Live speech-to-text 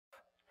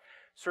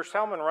Sir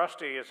Salman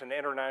Rushdie is an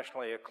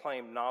internationally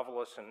acclaimed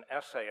novelist and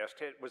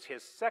essayist. It was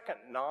his second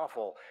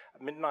novel,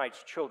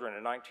 Midnight's Children,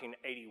 in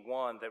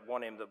 1981, that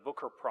won him the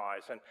Booker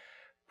Prize and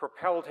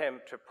propelled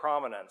him to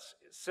prominence.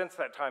 Since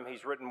that time,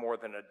 he's written more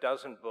than a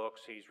dozen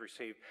books. He's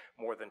received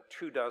more than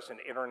 24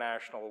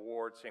 international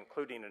awards,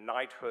 including a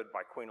knighthood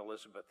by Queen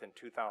Elizabeth in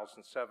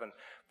 2007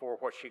 for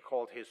what she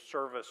called his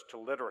service to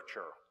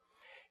literature.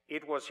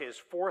 It was his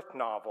fourth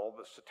novel,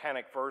 The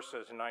Satanic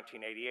Verses, in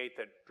 1988,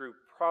 that drew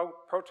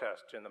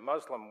protest in the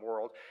Muslim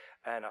world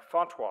and a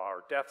fatwa,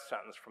 or death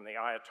sentence, from the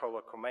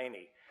Ayatollah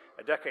Khomeini.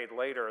 A decade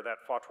later, that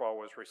fatwa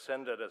was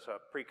rescinded as a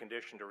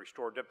precondition to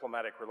restore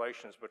diplomatic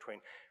relations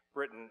between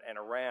Britain and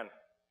Iran.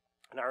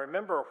 And I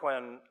remember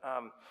when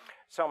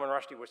Salman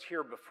Rushdie was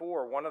here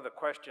before, one of the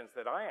questions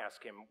that I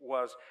asked him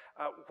was,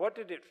 what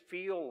did it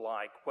feel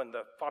like when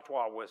the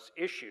fatwa was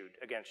issued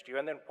against you,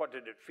 and then what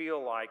did it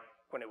feel like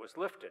when it was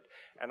lifted?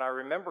 And I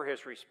remember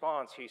his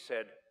response. He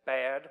said,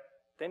 bad,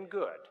 then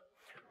good,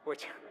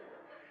 which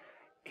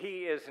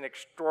he is an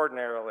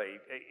extraordinarily,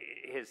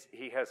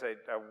 he has a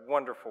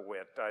wonderful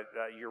wit.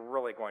 You're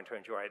really going to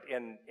enjoy it.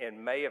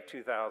 In May of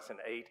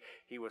 2008,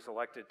 he was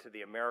elected to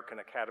the American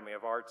Academy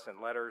of Arts and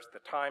Letters. The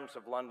Times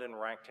of London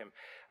ranked him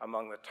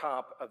among the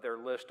top of their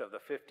list of the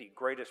 50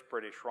 greatest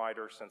British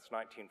writers since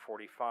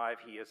 1945.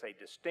 He is a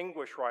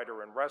distinguished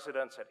writer in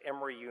residence at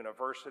Emory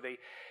University.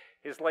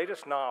 His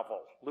latest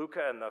novel,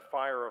 Luka and the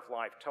Fire of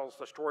Life, tells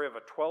the story of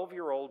a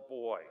 12-year-old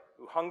boy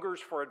who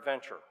hungers for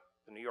adventure.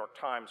 The New York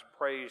Times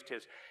praised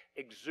his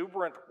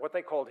exuberant, what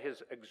they called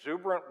his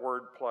exuberant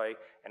wordplay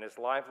and his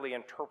lively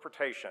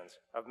interpretations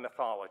of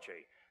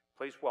mythology.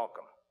 Please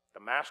welcome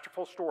the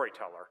masterful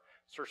storyteller,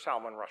 Sir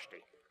Salman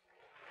Rushdie.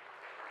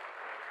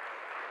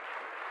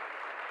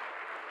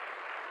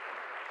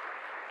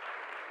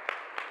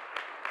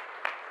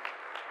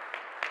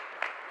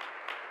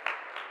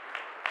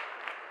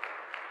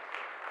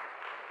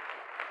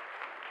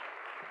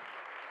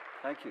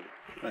 Thank you.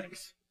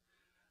 Thanks.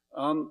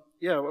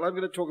 Yeah, well, I'm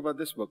going to talk about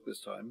this book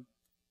this time,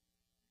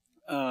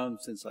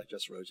 since I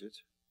just wrote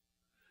it.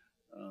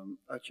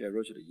 Actually, I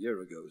wrote it a year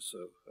ago,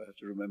 so I have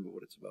to remember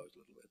what it's about a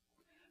little bit.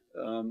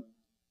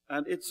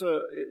 And it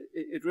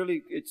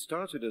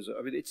started as,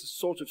 it's a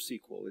sort of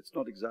sequel. It's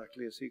not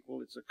exactly a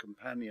sequel. It's a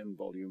companion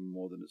volume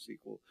more than a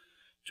sequel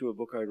to a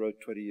book I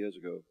wrote 20 years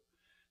ago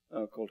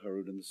called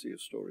Haroun and the Sea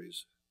of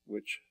Stories,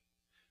 which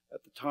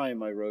at the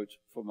time I wrote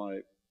for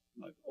my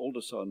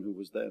older son, who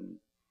was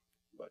then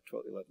about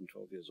 11,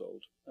 12 years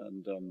old.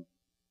 And then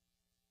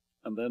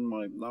I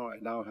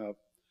now have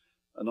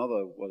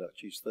another, well,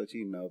 actually he's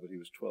 13 now, but he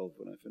was 12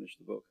 when I finished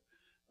the book,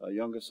 a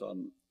younger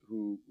son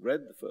who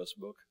read the first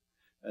book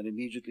and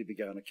immediately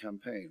began a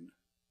campaign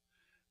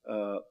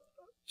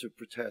to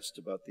protest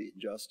about the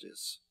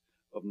injustice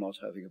of not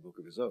having a book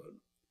of his own.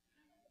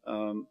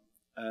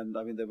 And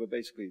I mean, there were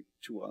basically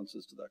two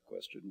answers to that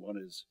question. One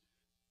is,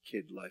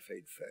 kid, life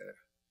ain't fair.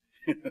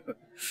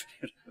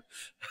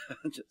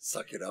 Just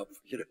suck it up,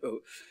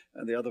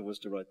 And the other was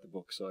to write the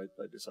book, so I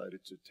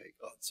decided to take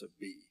answer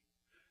B.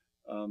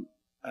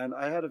 And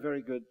I had a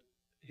very good,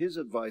 his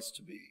advice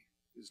to me,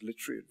 his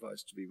literary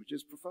advice to me, which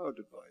is profound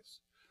advice.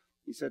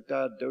 He said,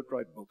 Dad, don't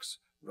write books,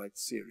 write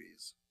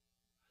series.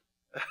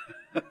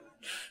 And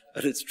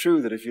it's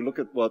true that if you look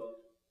at what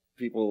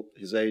people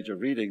his age are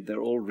reading, they're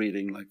all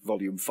reading like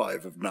volume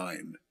 5 of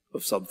 9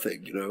 of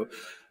something,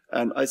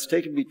 And it's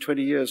taken me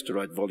 20 years to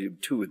write volume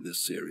 2 in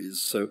this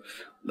series, so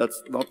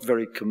that's not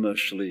very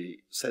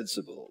commercially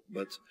sensible,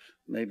 but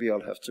maybe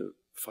I'll have to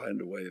find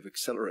a way of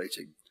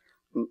accelerating.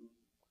 It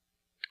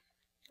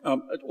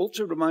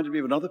also reminded me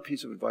of another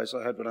piece of advice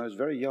I had when I was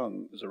very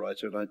young as a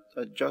writer, and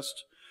I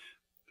just,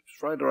 it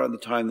was right around the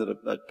time that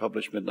I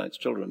published Midnight's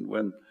Children,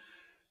 when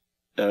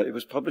it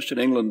was published in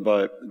England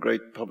by a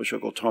great publisher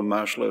called Tom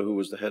Mashler, who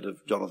was the head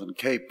of Jonathan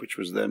Cape, which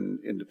was then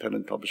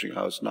independent publishing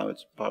house, now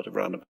it's part of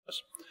Random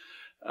House.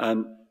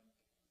 And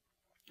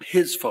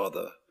his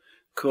father,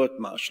 Kurt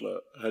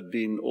Mashler, had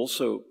been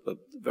also a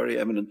very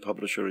eminent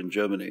publisher in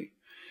Germany,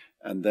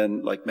 and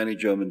then, like many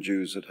German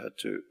Jews, had had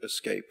to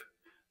escape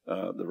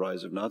the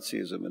rise of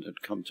Nazism and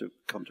had come to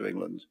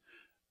England,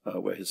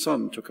 where his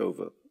son took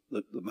over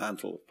the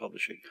mantle of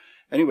publishing.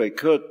 Anyway,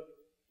 Kurt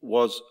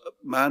was a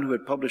man who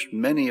had published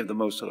many of the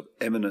most sort of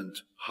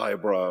eminent,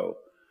 highbrow,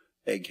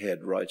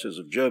 egghead writers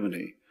of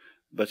Germany,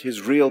 but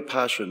his real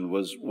passion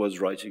was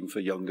writing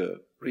for younger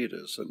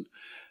readers.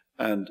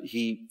 And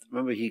he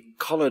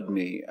collared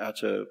me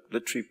at a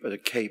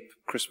Cape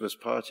Christmas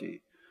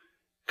party,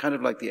 kind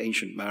of like the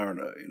Ancient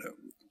Mariner,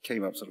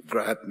 came up, sort of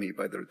grabbed me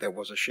by there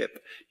was a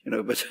ship, and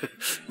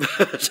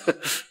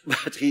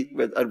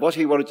what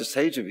he wanted to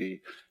say to me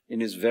in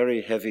his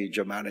very heavy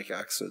Germanic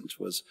accent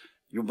was,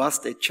 you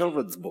must a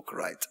children's book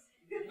write.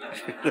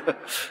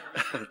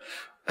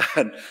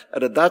 and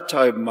at that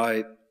time,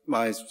 my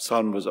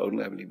son was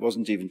he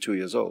wasn't even 2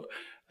 years old.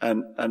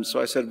 And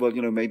so I said, well,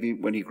 maybe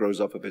when he grows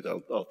up a bit,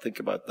 I'll think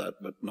about that,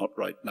 but not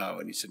right now.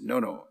 And he said,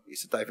 no. He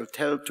said, I will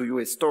tell to you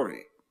a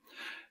story.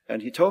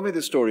 And he told me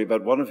this story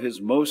about one of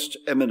his most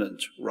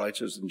eminent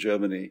writers in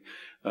Germany,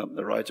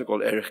 a writer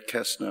called Erich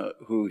Kästner,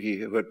 who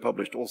had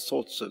published all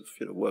sorts of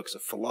works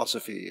of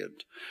philosophy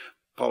and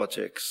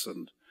politics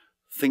and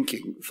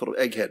thinking, sort of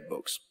egghead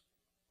books.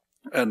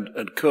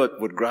 And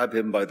Kurt would grab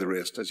him by the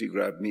wrist as he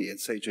grabbed me and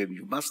say to him,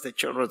 "You must a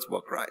children's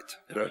book write."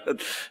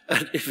 And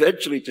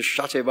eventually, to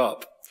shut him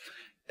up,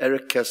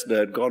 Erich Kästner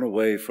had gone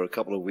away for a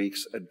couple of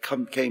weeks and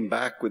came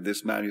back with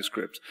this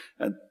manuscript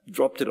and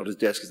dropped it on his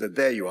desk and said,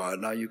 "There you are,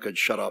 now you can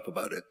shut up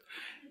about it."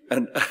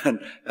 And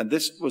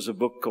this was a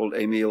book called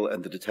Emil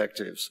and the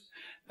Detectives,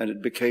 and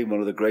it became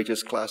one of the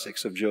greatest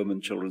classics of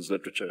German children's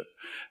literature.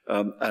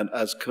 And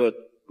as Kurt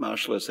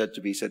Marschler said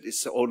to me, he said,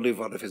 it's only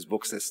one of his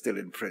books that's still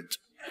in print.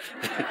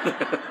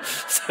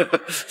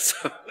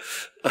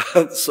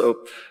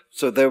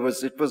 So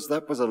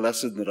that was a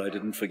lesson that I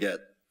didn't forget.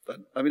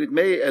 I mean, it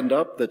may end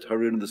up that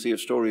Haroun and the Sea of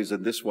Stories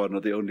and this one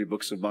are the only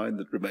books of mine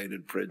that remain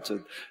in print,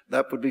 and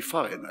that would be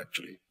fine,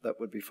 actually. That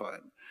would be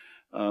fine.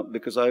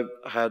 Because I've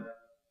had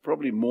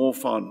probably more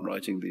fun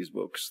writing these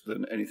books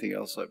than anything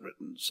else I've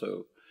written,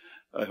 so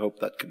I hope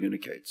that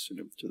communicates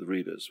to the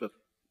readers. But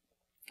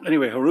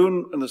anyway,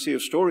 Haroun and the Sea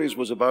of Stories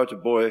was about a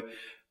boy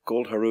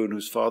called Haroun,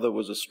 whose father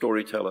was a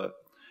storyteller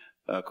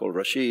called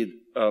Rashid,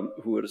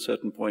 who at a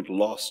certain point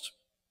lost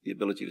the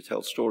ability to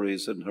tell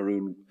stories, and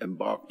Haroun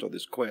embarked on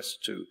this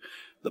quest to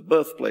the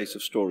birthplace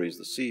of stories,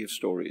 the Sea of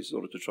Stories, in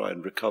order to try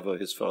and recover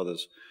his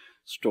father's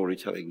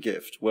storytelling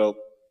gift. Well,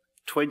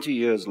 20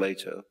 years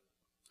later,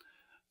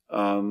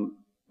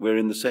 we're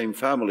in the same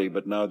family,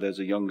 but now there's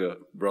a younger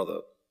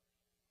brother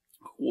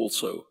who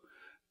also,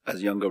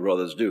 as younger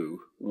brothers do,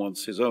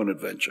 wants his own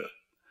adventure.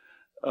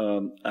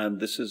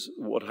 And this is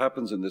what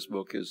happens in this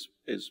book is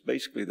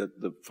basically that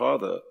the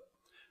father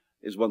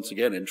is once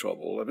again in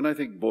trouble. I mean, I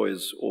think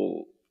boys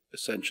all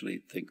essentially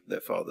think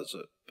their fathers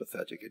are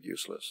pathetic and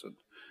useless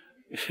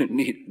and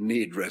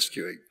need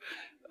rescuing.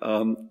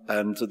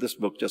 And so this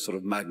book just sort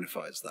of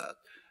magnifies that.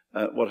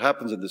 What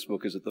happens in this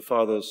book is that the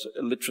father's,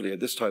 literally at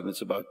this time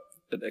it's about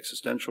an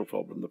existential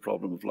problem, the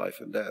problem of life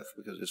and death,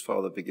 because his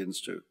father begins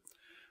to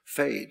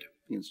fade,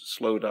 begins to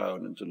slow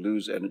down and to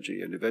lose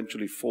energy, and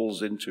eventually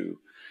falls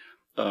into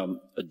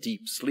a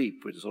deep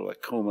sleep, which is sort of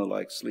like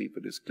coma-like sleep,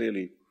 and is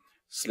clearly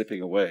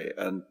slipping away.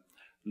 And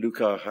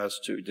Luka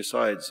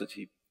decides that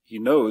he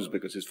knows,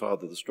 because his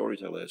father, the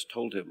storyteller, has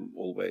told him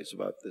always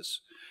about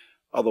this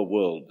other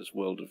world, this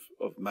world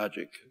of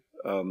magic,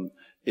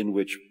 in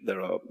which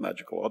there are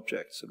magical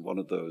objects, and one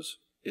of those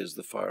is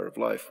the fire of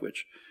life,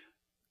 which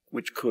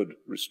could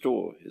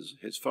restore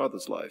his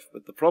father's life.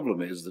 But the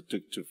problem is that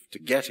to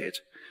get it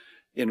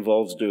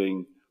involves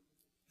doing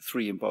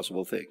three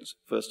impossible things.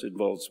 First, it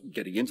involves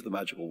getting into the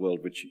magical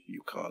world, which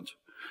you can't.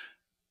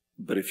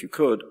 But if you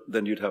could,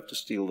 then you'd have to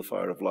steal the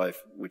fire of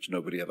life, which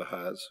nobody ever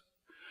has.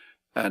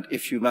 And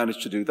if you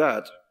manage to do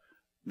that,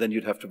 then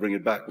you'd have to bring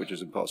it back, which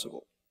is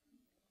impossible.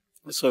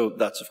 So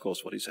that's, of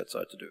course, what he sets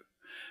out to do.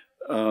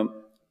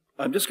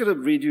 I'm just going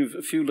to read you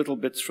a few little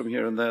bits from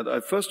here and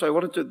there. First, I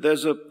wanted to,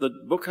 the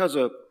book has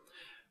a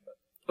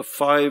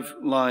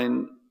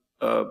 5-line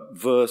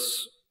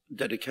verse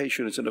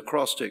dedication. It's an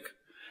acrostic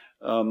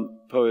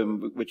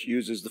poem which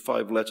uses the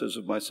 5 letters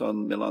of my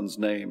son Milan's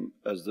name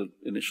as the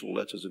initial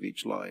letters of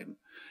each line.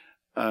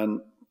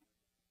 And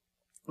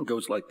it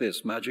goes like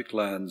this: magic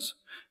lands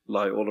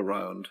lie all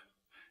around,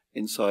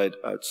 inside,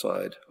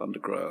 outside,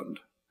 underground.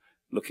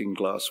 Looking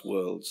glass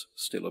worlds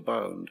still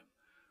abound.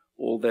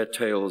 All their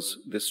tales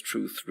this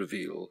truth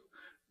reveal,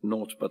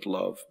 naught but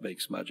love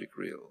makes magic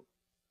real.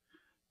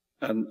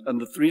 And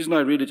the reason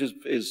I read it is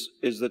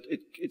that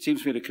it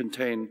seems to me to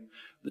contain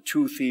the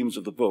 2 themes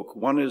of the book.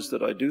 One is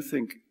that I do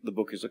think the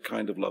book is a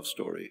kind of love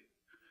story,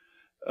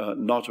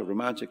 not a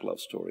romantic love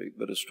story,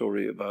 but a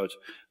story about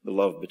the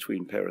love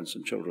between parents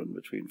and children,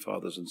 between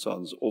fathers and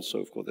sons. Also,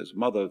 of course, there's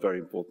mother, very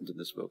important in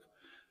this book.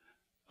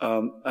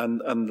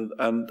 And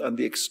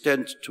the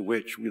extent to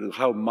which,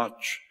 how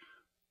much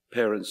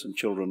parents and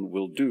children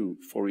will do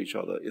for each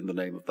other in the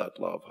name of that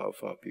love, how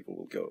far people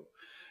will go.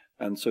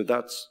 And so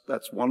that's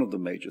one of the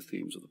major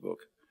themes of the book.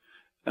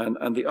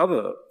 And the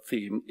other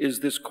theme is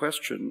this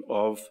question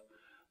of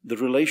the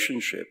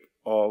relationship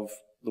of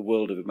the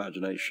world of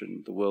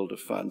imagination, the world of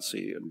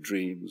fancy and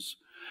dreams,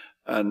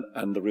 and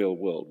the real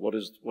world. What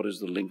is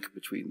the link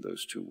between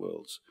those 2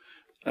 worlds?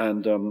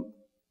 And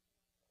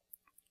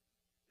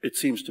it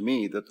seems to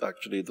me that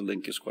actually the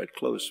link is quite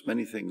close.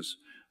 Many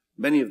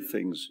of the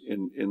things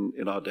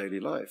in our daily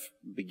life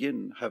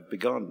have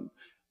begun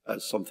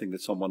as something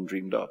that someone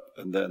dreamed up,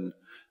 and then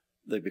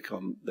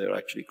they're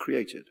actually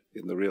created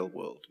in the real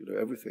world.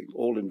 Everything,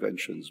 all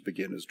inventions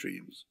begin as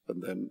dreams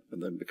and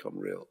then become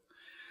real.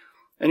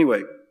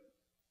 Anyway,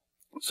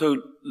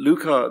 so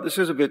Luka, this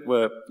is a bit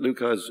where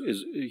Luka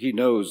he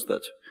knows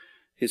that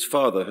his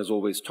father has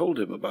always told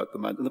him about the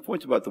magic. And the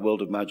point about the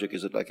world of magic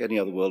is that, like any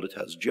other world, it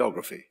has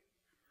geography.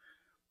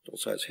 It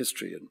also has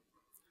history and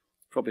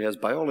probably has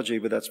biology,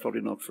 but that's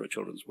probably not for a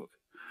children's book.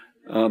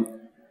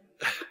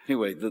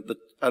 Anyway,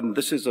 and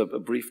this is a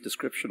brief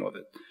description of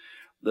it.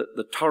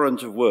 The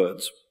torrent of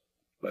words,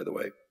 by the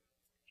way,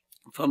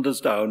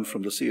 thunders down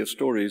from the sea of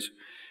stories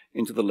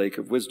into the lake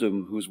of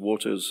wisdom, whose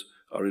waters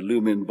are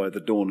illumined by the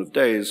dawn of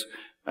days,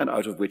 and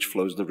out of which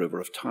flows the river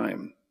of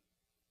time.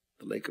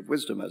 The lake of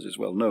wisdom, as is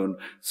well known,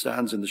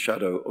 stands in the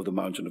shadow of the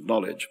mountain of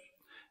knowledge,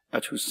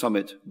 at whose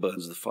summit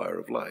burns the fire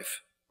of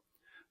life.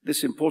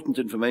 This important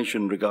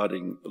information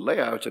regarding the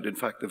layout and, in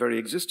fact, the very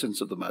existence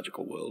of the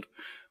magical world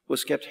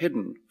was kept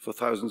hidden for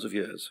thousands of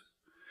years,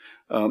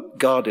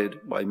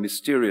 guarded by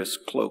mysterious,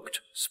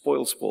 cloaked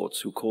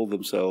spoilsports who called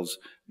themselves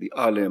the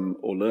alim,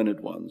 or learned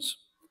ones.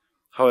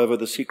 However,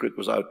 the secret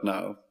was out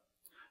now.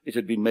 It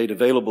had been made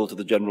available to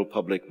the general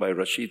public by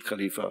Rashid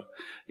Khalifa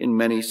in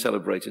many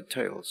celebrated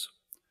tales.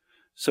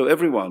 So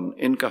everyone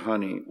in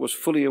Kahani was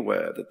fully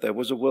aware that there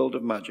was a world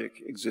of magic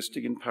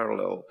existing in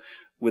parallel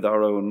with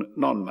our own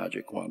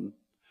non-magic one.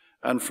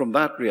 And from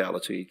that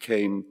reality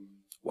came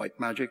white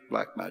magic,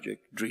 black magic,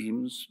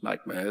 dreams,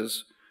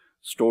 nightmares,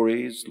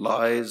 stories,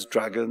 lies,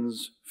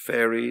 dragons,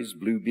 fairies,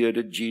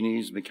 blue-bearded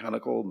genies,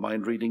 mechanical,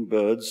 mind-reading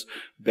birds,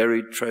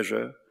 buried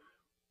treasure,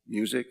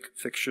 music,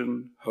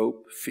 fiction,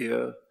 hope,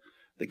 fear,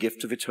 the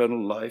gift of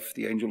eternal life,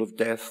 the angel of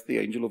death, the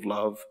angel of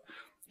love,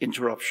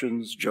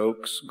 interruptions,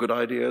 jokes, good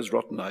ideas,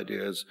 rotten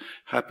ideas,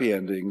 happy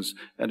endings,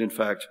 and in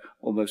fact,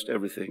 almost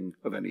everything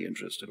of any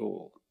interest at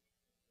all.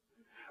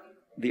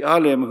 The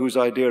alim, whose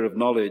idea of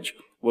knowledge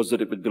was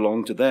that it would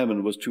belong to them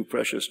and was too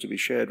precious to be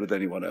shared with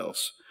anyone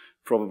else,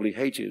 probably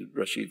hated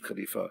Rashid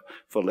Khalifa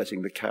for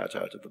letting the cat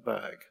out of the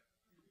bag.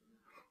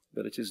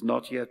 But it is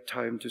not yet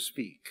time to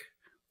speak,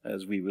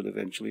 as we will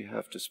eventually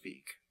have to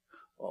speak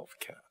of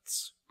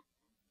cats.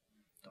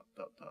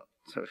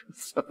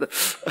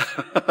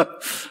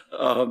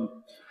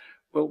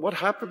 Well, what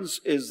happens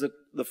is that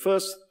the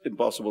first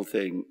impossible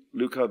thing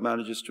Luka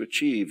manages to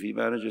achieve, he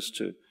manages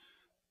to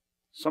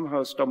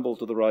somehow stumble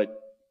to the right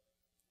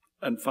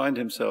and find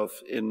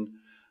himself in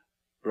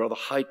a rather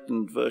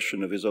heightened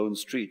version of his own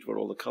street where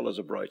all the colors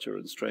are brighter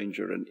and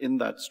stranger. And in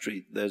that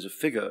street, there's a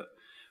figure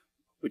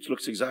which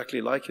looks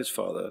exactly like his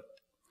father,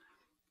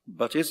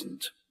 but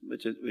isn't,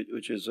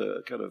 which is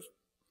a kind of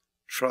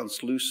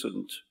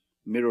translucent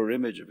mirror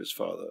image of his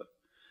father,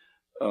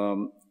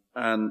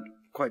 and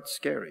quite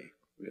scary,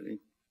 really.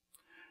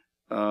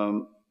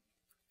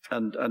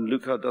 And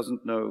Luka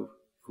doesn't know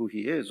who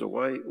he is or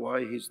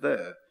why he's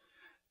there.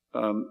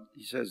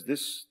 He says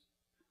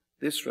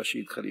this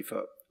Rashid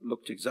Khalifa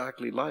looked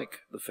exactly like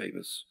the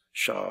famous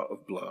Shah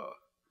of Blah.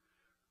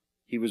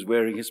 He was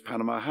wearing his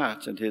Panama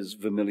hat and his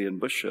vermilion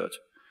bush shirt,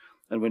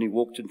 and when he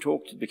walked and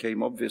talked, it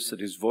became obvious that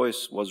his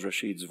voice was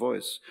Rashid's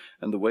voice,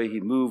 and the way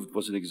he moved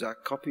was an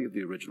exact copy of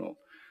the original.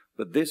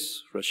 But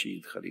this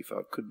Rashid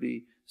Khalifa could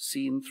be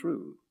seen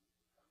through,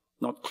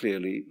 not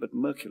clearly, but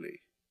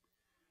murkily,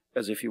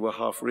 as if he were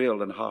half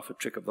real and half a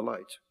trick of the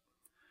light.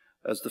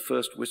 As the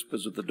first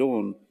whispers of the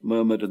dawn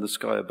murmured in the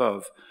sky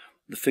above,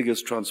 the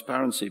figure's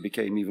transparency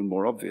became even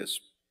more obvious.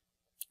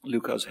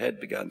 Luka's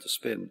head began to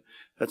spin.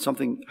 Had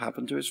something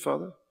happened to his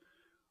father?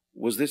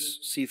 Was this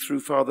see-through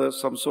father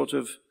some sort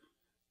of,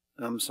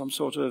 are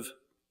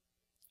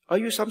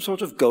you some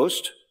sort of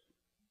ghost?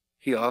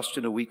 He asked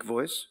in a weak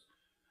voice.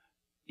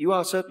 You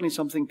are certainly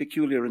something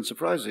peculiar and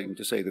surprising,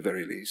 to say the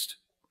very least.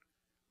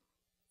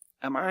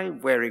 Am I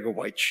wearing a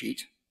white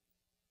sheet?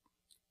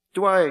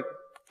 Do I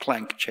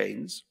clank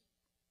chains?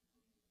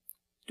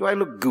 Do I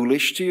look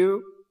ghoulish to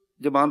you?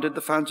 Demanded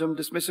the phantom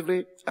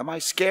dismissively. Am I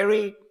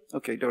scary?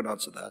 Okay, don't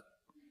answer that.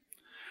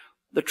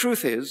 The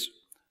truth is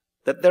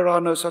that there are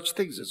no such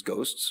things as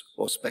ghosts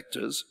or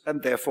specters,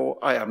 and therefore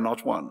I am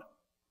not one.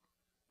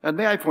 And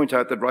may I point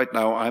out that right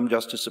now I'm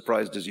just as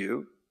surprised as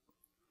you.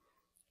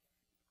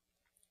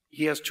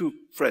 He has two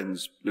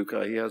friends,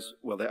 Luka. He has,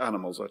 well, they're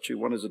animals, actually.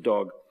 One is a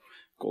dog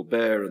called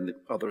Bear, and the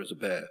other is a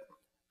bear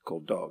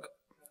called Dog.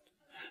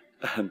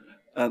 And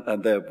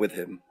they're with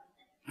him.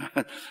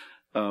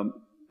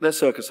 They're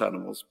circus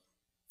animals,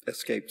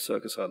 escaped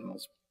circus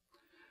animals.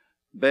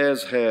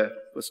 Bear's hair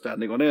was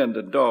standing on end,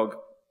 and Dog,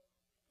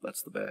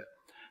 that's the bear,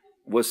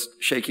 was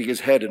shaking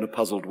his head in a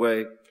puzzled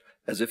way,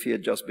 as if he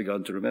had just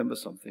begun to remember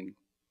something.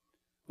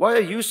 Why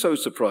are you so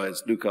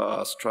surprised? Luka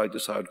asked, trying to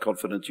sound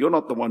confident. You're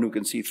not the one who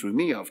can see through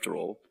me, after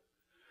all.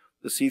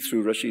 The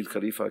see-through Rashid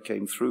Khalifa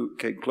came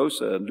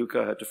closer, and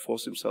Luka had to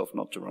force himself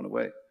not to run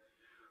away.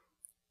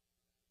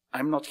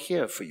 I'm not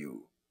here for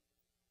you,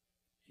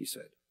 he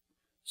said.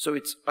 So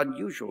it's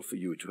unusual for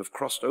you to have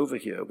crossed over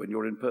here when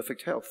you're in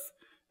perfect health.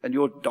 And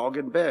you're Dog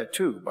and Bear,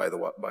 too, by the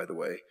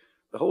way.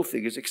 The whole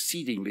thing is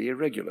exceedingly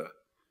irregular.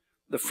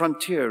 The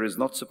frontier is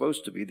not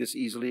supposed to be this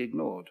easily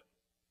ignored.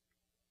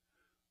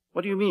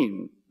 What do you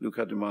mean?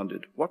 Luka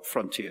demanded. What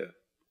frontier?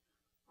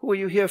 Who are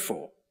you here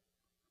for?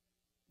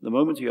 The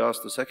moment he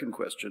asked the second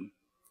question,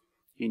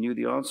 he knew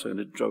the answer, and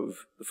it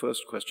drove the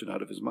first question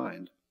out of his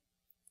mind.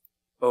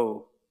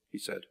 Oh, he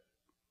said.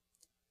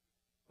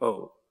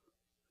 Oh,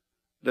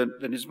 then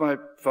is my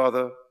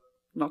father?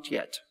 Not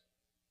yet,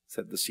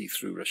 said the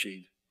see-through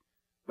Rashid,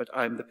 but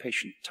I'm the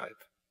patient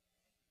type.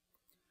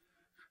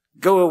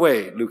 Go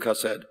away, Luka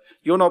said.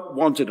 You're not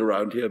wanted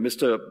around here,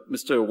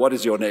 Mr. What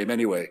is your name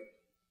anyway?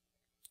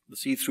 The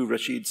see-through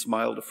Rashid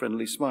smiled a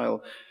friendly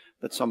smile,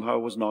 that somehow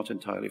was not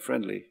entirely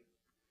friendly.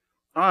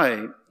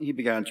 He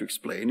began to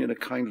explain in a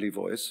kindly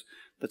voice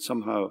that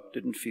somehow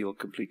didn't feel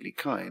completely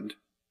kind.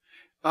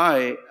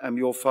 I am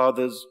your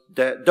father's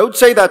dad. Don't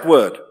say that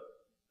word,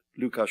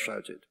 Luka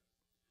shouted.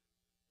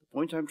 The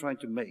point I'm trying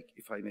to make,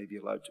 if I may be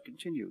allowed to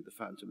continue, the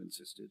Phantom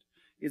insisted,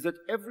 is that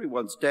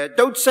everyone's dad.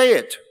 Don't say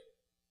it,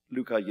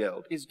 Luka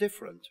yelled. Is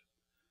different,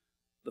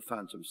 the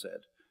Phantom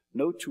said.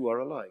 No two are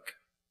alike.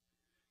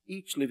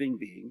 Each living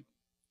being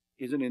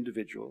is an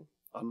individual,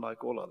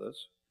 unlike all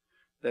others.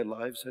 Their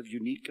lives have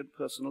unique and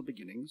personal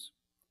beginnings,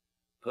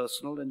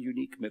 personal and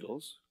unique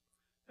middles,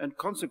 and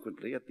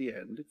consequently, at the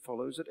end, it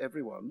follows that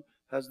everyone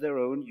has their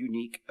own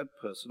unique and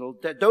personal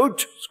death.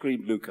 Don't,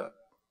 screamed Luka.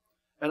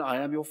 And I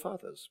am your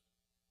father's,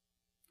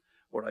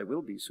 or I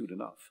will be soon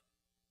enough.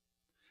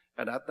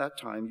 And at that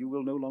time, you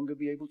will no longer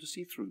be able to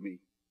see through me,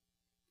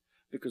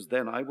 because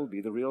then I will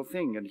be the real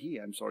thing, and he,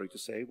 I'm sorry to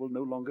say, will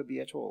no longer be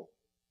at all.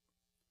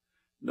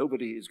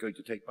 Nobody is going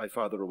to take my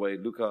father away,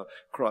 Luka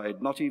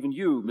cried. Not even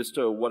you,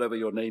 Mr. Whatever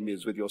your name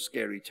is with your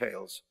scary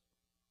tales.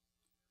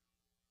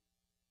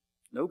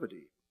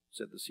 Nobody,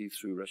 said the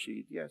see-through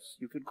Rashid. Yes,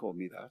 you can call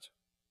me that.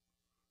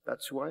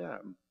 That's who I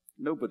am.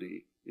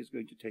 Nobody is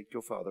going to take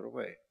your father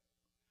away.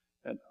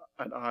 And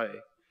I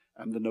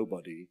am the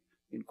nobody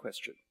in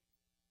question.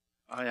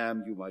 I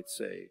am, you might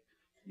say,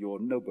 your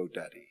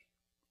nobo-daddy.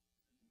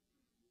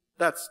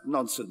 That's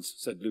nonsense,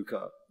 said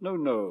Luka.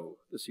 No,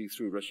 the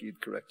see-through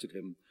Rashid corrected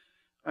him.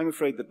 I'm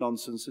afraid that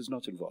nonsense is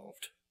not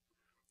involved.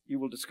 You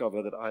will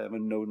discover that I am a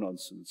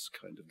no-nonsense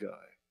kind of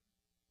guy.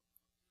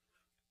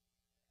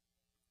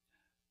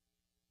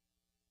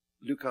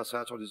 Luka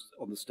sat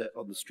on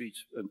the street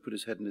and put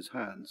his head in his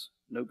hands.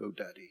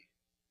 Nobo-daddy.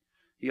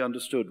 He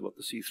understood what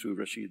the see-through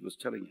Rashid was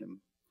telling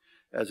him.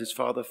 As his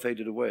father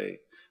faded away,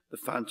 the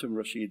Phantom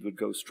Rashid would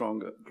grow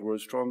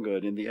stronger,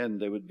 and in the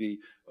end there would be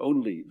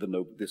only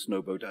this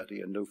nobo-daddy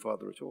and no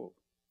father at all.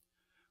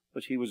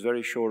 But he was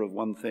very sure of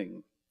one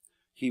thing.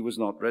 He was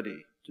not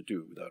ready to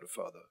do without a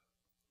father.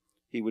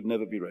 He would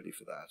never be ready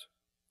for that.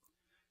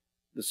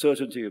 The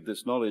certainty of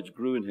this knowledge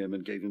grew in him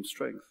and gave him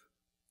strength.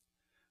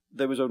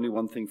 There was only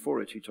one thing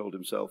for it, he told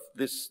himself.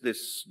 This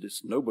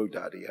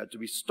nobo-daddy had to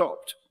be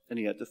stopped, and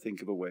he had to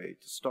think of a way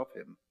to stop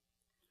him.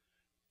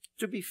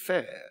 To be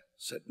fair,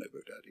 said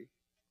nobo-daddy,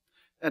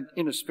 and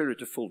in a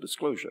spirit of full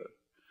disclosure,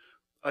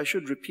 I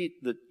should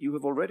repeat that you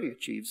have already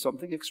achieved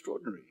something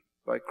extraordinary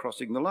by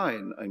crossing the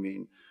line, I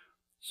mean.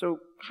 So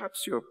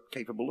perhaps you're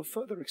capable of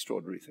further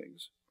extraordinary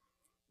things.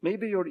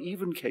 Maybe you're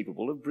even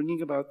capable of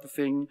bringing about the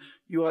thing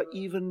you are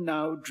even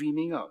now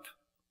dreaming up.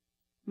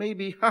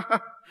 Maybe,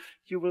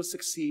 you will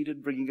succeed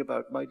in bringing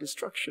about my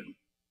destruction.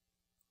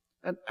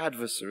 An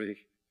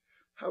adversary.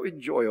 How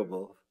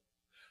enjoyable.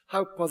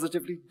 How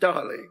positively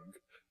darling.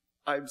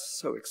 I'm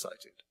so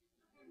excited.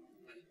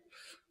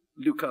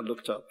 Luka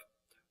looked up.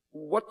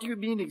 What do you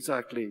mean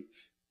exactly,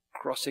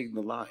 crossing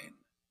the line?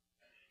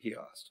 He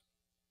asked.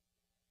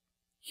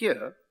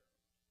 Here,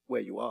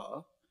 where you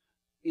are,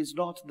 is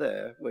not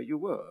there where you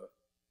were,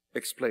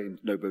 explained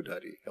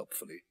nobo-daddy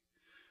helpfully.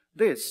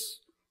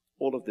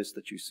 All of this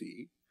that you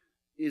see,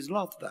 is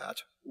not that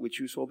which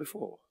you saw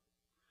before.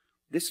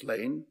 This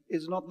lane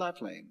is not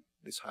that lane.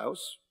 This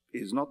house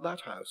is not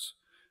that house.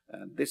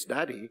 And this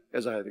daddy,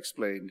 as I have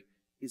explained,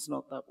 is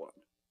not that one.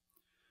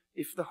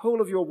 If the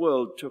whole of your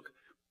world took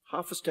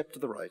half a step to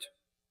the right,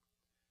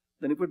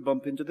 then it would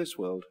bump into this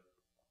world.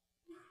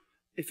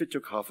 If it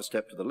took half a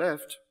step to the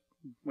left,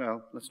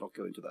 well, let's not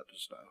go into that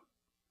just now.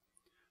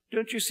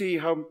 Don't you see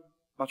how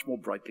much more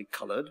brightly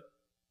colored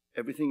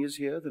everything is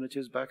here than it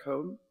is back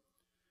home?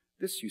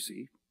 This, you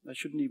see, I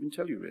shouldn't even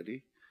tell you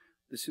really.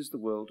 This is the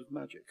world of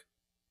magic.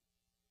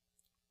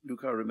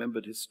 Luka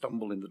remembered his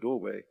stumble in the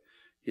doorway,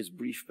 his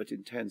brief but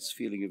intense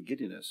feeling of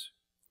giddiness.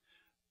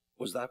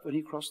 Was that when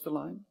he crossed the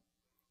line?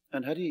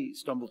 And had he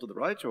stumbled to the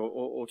right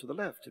or to the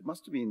left? It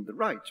must have been the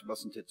right,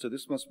 mustn't it? So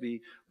this must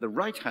be the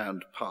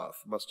right-hand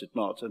path, must it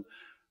not?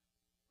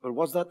 But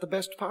was that the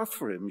best path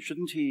for him?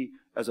 Shouldn't he,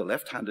 as a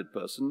left-handed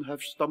person,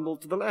 have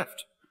stumbled to the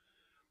left?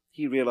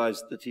 He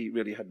realized that he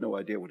really had no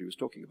idea what he was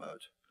talking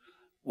about.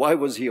 Why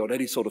was he on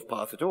any sort of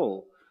path at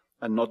all,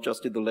 and not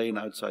just in the lane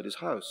outside his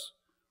house?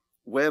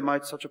 Where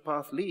might such a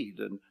path lead,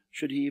 and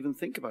should he even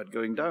think about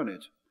going down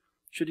it?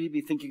 Should he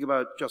be thinking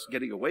about just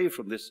getting away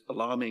from this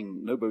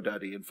alarming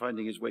nobo-daddy and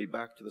finding his way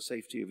back to the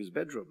safety of his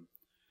bedroom?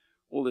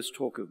 All this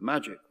talk of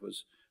magic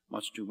was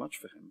much too much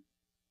for him.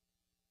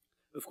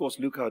 Of course,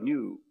 Luka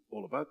knew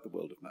all about the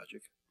world of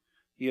magic.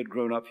 He had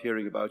grown up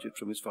hearing about it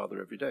from his father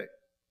every day.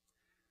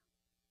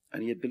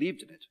 And he had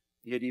believed in it.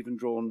 He had even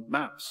drawn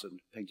maps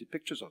and painted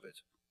pictures of it.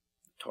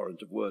 The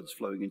torrent of words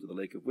flowing into the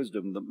lake of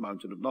wisdom, the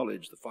mountain of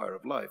knowledge, the fire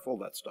of life, all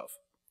that stuff.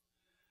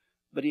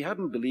 But he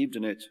hadn't believed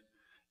in it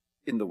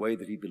in the way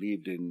that he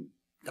believed in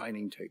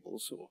dining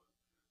tables or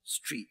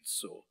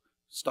streets or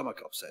stomach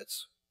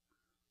upsets.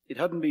 It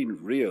hadn't been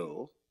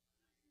real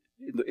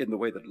in the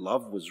way that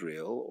love was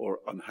real, or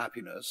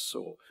unhappiness,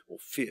 or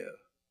fear.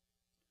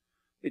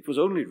 It was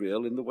only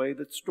real in the way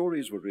that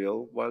stories were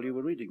real while you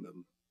were reading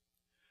them.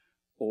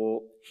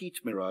 or heat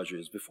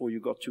mirages before you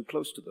got too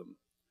close to them,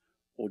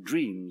 or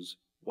dreams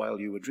while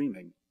you were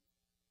dreaming.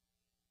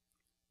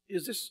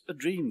 Is this a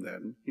dream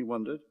then, he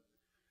wondered,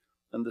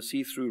 and the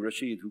see-through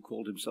Rashid, who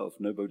called himself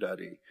Nobo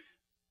Daddy,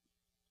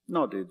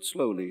 nodded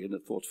slowly in a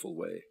thoughtful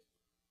way.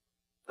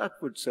 That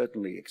would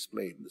certainly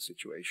explain the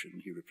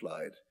situation, he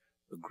replied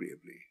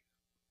agreeably.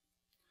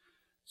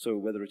 So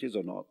whether it is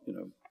or not,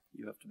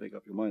 you have to make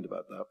up your mind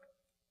about that.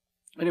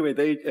 Anyway,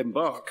 they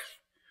embark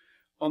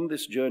on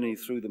this journey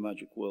through the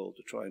magic world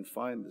to try and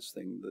find this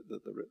thing,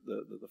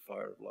 the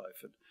fire of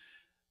life.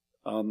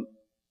 And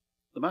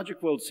the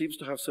magic world seems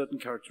to have certain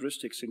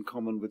characteristics in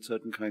common with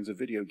certain kinds of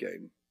video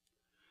game.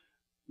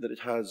 That it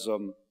has,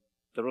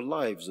 there are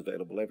lives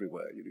available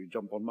everywhere. You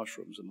jump on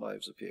mushrooms and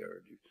lives appear,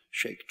 and you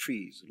shake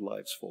trees and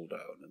lives fall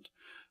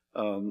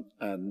down,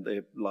 and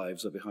their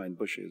lives are behind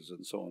bushes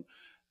and so on.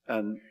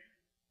 And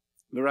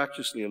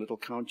miraculously, a little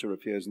counter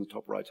appears in the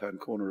top right-hand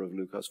corner of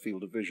Luka's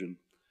field of vision,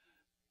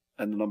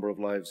 and the number of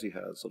lives he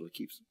has sort of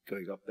keeps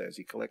going up there as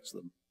he collects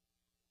them.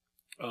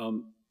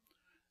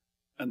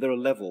 And there are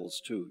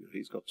levels too.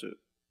 He's got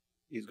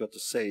to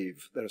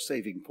save. There are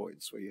saving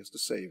points where he has to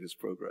save his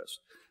progress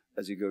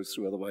as he goes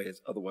through.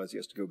 Otherwise he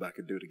has to go back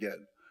and do it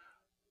again.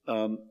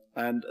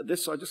 And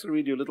this, I just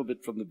read you a little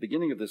bit from the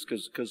beginning of this,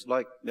 because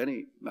like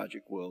many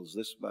magic worlds,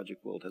 this magic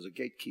world has a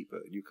gatekeeper,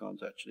 and you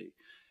can't actually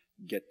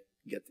get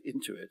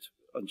into it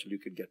until you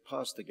can get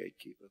past the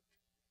gatekeeper.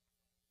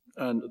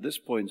 And at this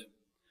point,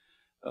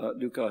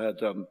 Luka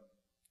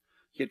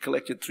had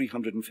collected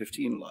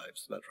 315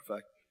 lives, as a matter of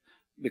fact.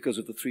 Because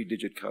of the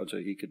 3-digit counter,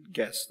 he could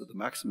guess that the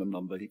maximum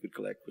number he could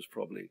collect was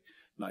probably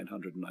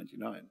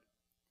 999.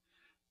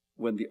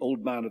 When the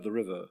old man of the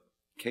river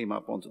came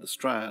up onto the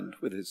strand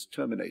with his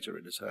terminator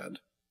in his hand,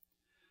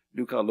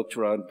 Luka looked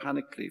around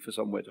panically for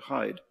somewhere to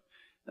hide,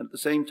 and at the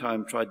same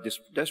time tried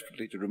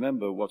desperately to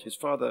remember what his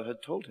father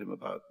had told him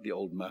about the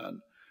old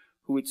man,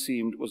 who it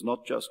seemed was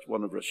not just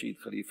one of Rashid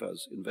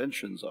Khalifa's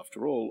inventions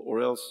after all,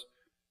 or else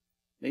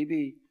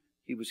maybe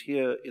he was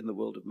here in the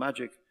world of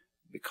magic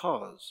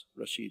because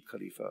Rashid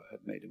Khalifa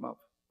had made him up.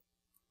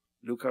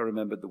 Luka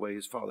remembered the way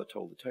his father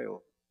told the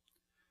tale.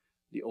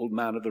 The old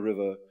man of the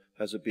river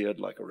has a beard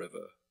like a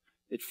river.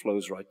 It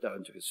flows right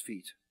down to his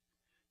feet.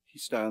 He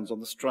stands on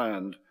the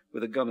strand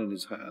with a gun in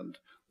his hand,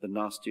 the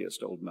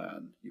nastiest old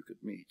man you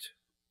could meet.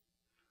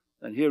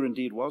 And here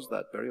indeed was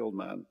that very old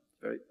man,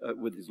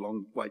 with his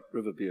long white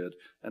river beard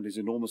and his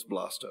enormous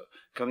blaster,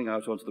 coming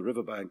out onto the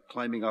riverbank,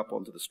 climbing up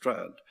onto the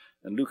strand.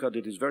 And Luka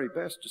did his very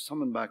best to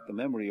summon back the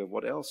memory of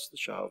what else the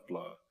Shah of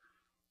Blah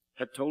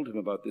had told him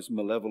about this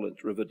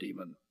malevolent river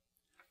demon.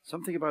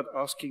 Something about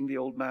asking the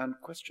old man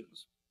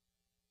questions.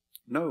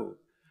 No,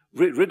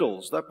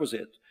 riddles, that was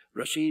it.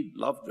 Rashid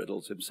loved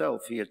riddles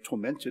himself. He had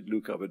tormented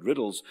Luka with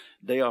riddles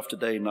day after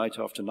day, night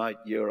after night,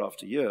 year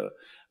after year,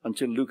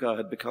 until Luka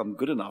had become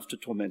good enough to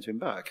torment him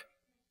back.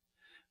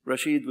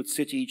 Rashid would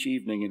sit each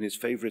evening in his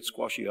favorite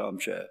squashy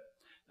armchair,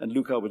 and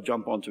Luka would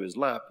jump onto his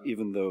lap,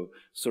 even though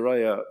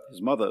Soraya,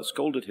 his mother,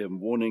 scolded him,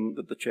 warning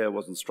that the chair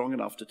wasn't strong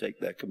enough to take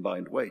their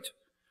combined weight.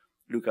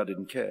 Luka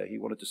didn't care. He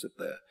wanted to sit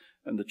there,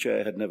 and the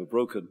chair had never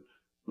broken,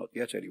 not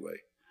yet anyway,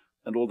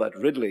 and all that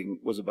riddling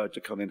was about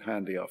to come in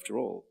handy after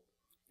all.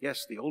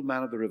 Yes, the old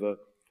man of the river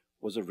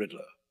was a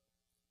riddler.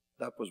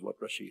 That was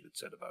what Rashid had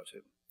said about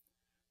him.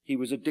 He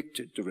was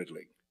addicted to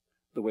riddling,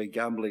 the way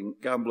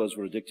gamblers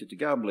were addicted to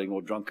gambling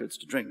or drunkards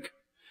to drink,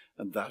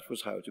 and that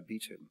was how to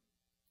beat him.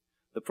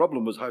 The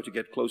problem was how to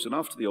get close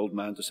enough to the old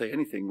man to say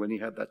anything when he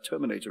had that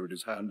terminator in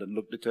his hand and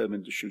looked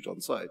determined to shoot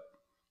on sight.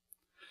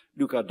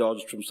 Luka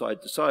dodged from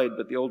side to side,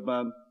 but the old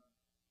man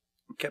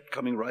kept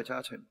coming right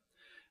at him.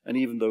 And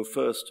even though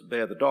first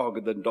Bear the dog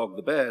and then Dog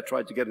the bear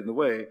tried to get in the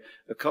way,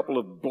 a couple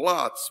of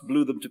blasts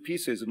blew them to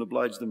pieces and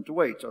obliged them to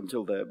wait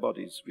until their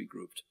bodies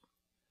regrouped.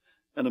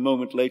 And a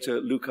moment later,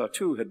 Luka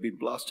too had been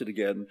blasted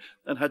again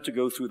and had to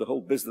go through the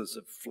whole business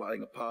of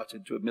flying apart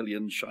into a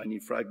million shiny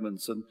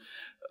fragments and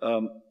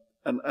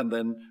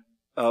then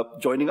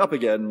joining up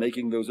again,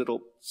 making those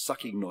little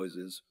sucking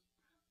noises,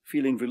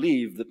 feeling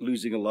relieved that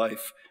losing a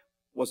life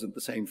wasn't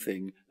the same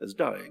thing as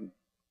dying.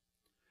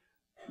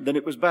 Then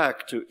it was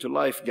back to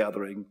life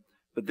gathering,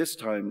 but this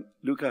time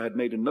Luka had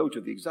made a note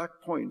of the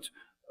exact point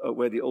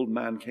where the old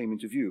man came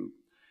into view.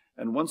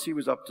 And once he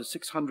was up to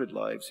 600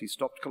 lives, he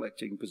stopped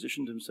collecting,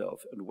 positioned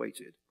himself, and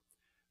waited.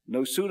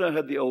 No sooner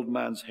had the old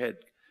man's head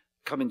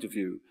come into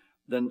view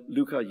than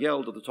Luka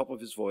yelled at the top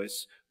of his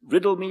voice,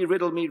 riddle me,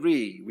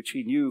 ree," which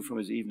he knew from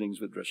his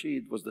evenings with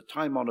Rashid was the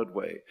time-honored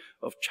way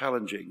of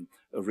challenging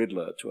a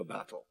riddler to a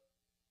battle.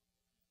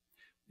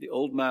 The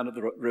old man of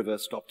the river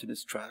stopped in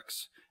his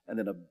tracks, and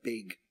then a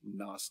big,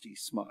 nasty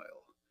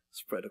smile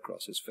spread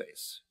across his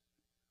face.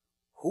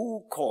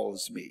 "Who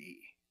calls me?"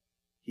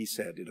 he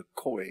said in a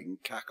cawing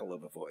cackle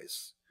of a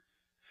voice.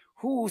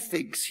 "Who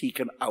thinks he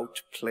can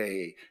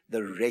outplay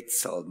the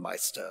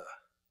Rätselmeister,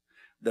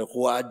 the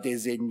Roi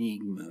des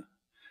Énigmes,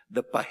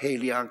 the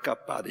Pahelianka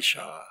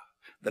Padishah,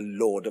 the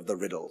Lord of the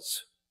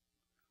Riddles?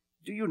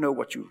 Do you know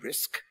what you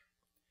risk?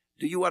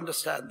 Do you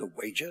understand the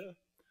wager?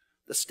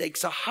 The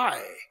stakes are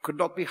high, could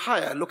not be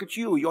higher. Look at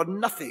you, you're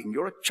nothing,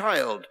 you're a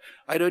child.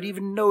 I don't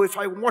even know if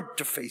I want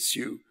to face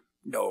you.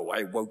 No,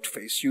 I won't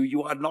face you,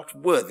 you are not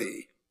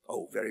worthy.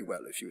 Oh, very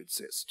well, if you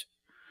insist.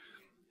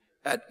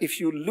 And if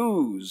you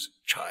lose,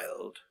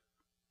 child,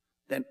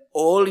 then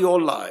all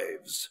your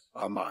lives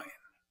are mine.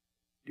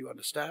 Do you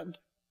understand?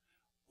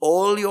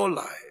 All your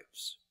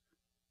lives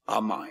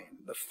are mine,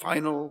 the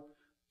final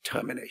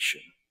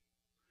termination.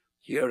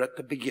 Here at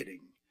the beginning,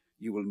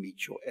 you will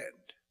meet your end.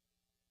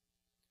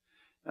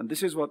 And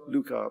this is what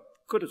Luka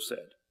could have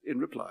said in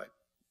reply,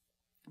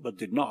 but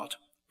did not,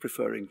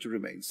 preferring to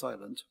remain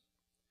silent.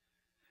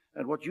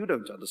 And what you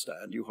don't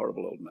understand, you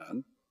horrible old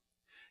man,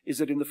 is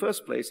that in the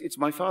first place, it's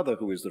my father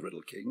who is the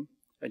Riddle King,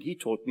 and he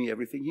taught me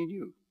everything he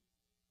knew.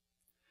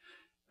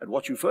 And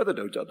what you further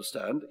don't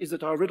understand is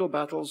that our riddle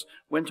battles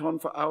went on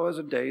for hours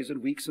and days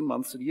and weeks and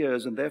months and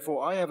years, and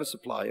therefore I have a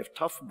supply of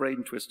tough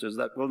brain twisters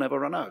that will never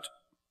run out.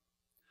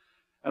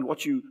 And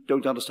what you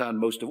don't understand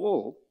most of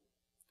all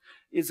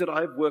is that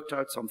I've worked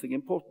out something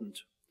important,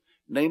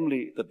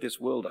 namely that this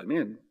world I'm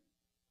in,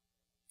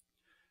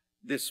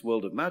 this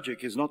world of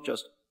magic, is not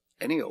just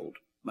any old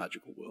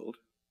magical world,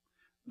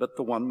 but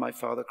the one my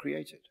father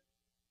created.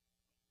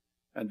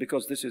 And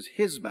because this is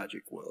his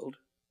magic world,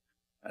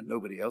 and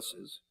nobody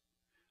else's,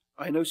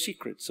 I know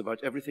secrets about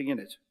everything in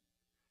it,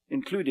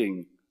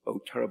 including, oh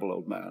terrible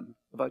old man,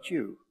 about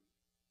you.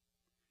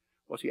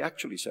 What he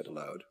actually said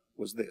aloud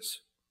was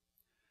this: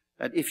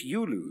 and if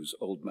you lose,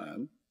 old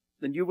man,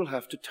 then you will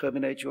have to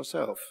terminate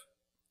yourself,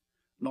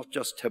 not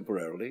just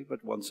temporarily,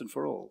 but once and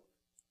for all.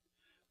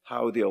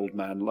 How the old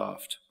man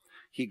laughed.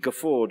 He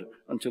guffawed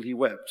until he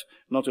wept,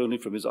 not only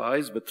from his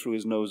eyes, but through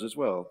his nose as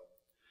well.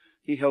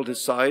 He held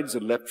his sides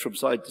and leapt from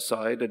side to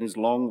side, and his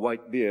long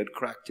white beard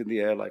cracked in the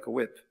air like a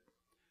whip.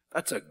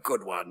 That's a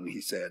good one,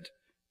 he said,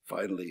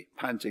 finally,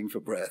 panting for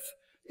breath.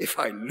 If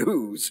I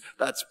lose,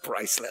 that's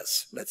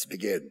priceless. Let's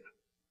begin.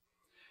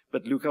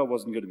 But Luka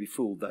wasn't going to be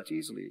fooled that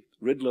easily.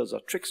 Riddlers are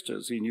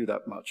tricksters, he knew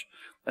that much,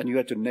 and you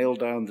had to nail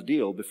down the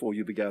deal before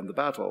you began the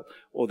battle,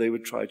 or they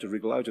would try to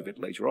wriggle out of it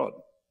later on.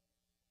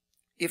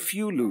 If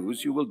you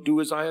lose, you will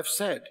do as I have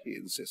said, he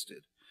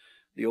insisted.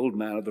 The old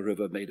man of the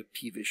river made a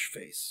peevish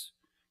face.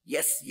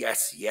 Yes,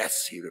 yes,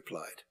 yes, he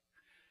replied.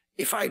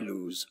 If I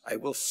lose, I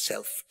will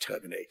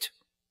self-terminate.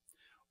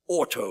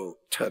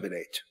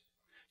 Auto-terminate.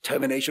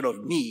 Termination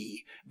of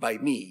me by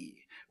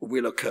me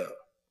will occur.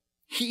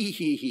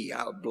 He,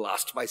 I'll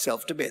blast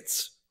myself to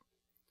bits.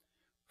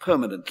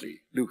 Permanently,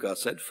 Luka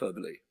said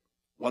firmly,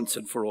 once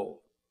and for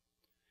all.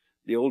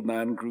 The old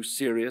man grew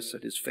serious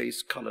and his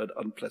face colored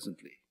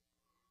unpleasantly.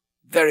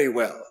 Very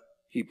well,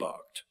 he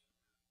barked.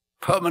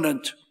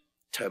 Permanent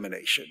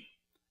termination,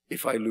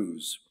 if I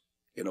lose.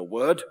 In a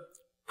word,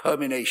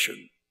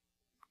 termination.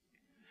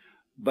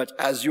 But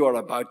as you are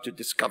about to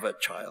discover,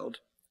 child,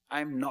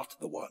 I'm not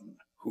the one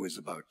who is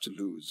about to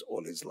lose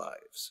all his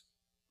lives.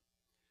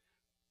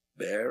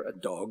 Bear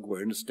and dog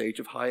were in a state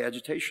of high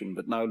agitation,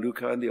 but now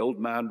Luka and the old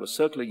man were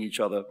circling each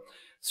other,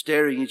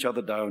 staring each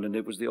other down, and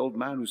it was the old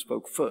man who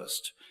spoke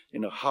first,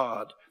 in a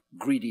hard,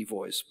 greedy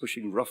voice,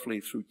 pushing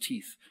roughly through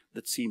teeth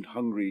that seemed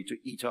hungry to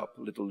eat up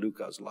little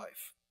Luka's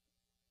life.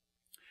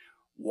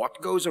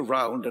 What goes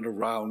around and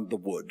around the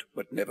wood,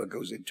 but never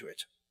goes into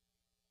it?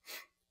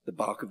 The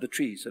bark of the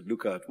tree, said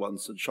Luka at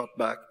once, and shot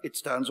back. It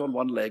stands on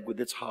one leg with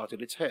its heart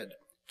in its head.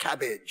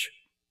 Cabbage,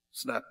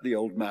 snapped the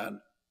old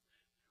man.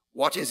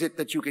 What is it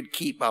that you can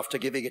keep after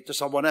giving it to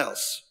someone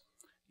else?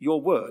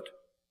 Your word.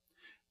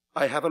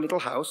 I have a little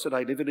house, and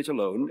I live in it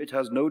alone. It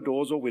has no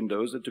doors or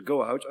windows, and to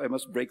go out I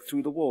must break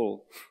through the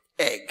wall.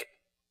 Egg.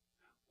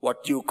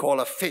 What do you call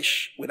a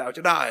fish without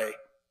an eye?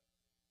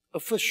 A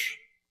fish.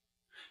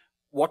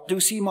 What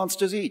do sea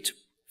monsters eat?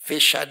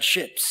 Fish and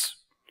ships.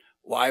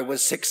 Why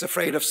was 6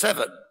 afraid of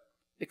 7?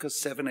 Because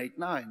 7 ate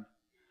 9.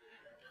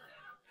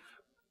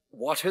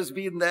 What has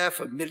been there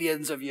for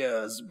millions of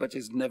years, but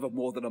is never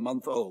more than a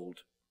month old?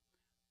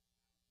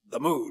 The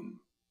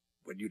moon.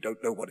 When you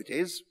don't know what it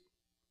is,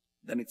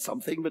 then it's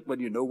something, but when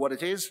you know what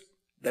it is,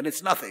 then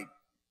it's nothing.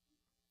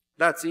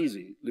 That's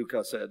easy,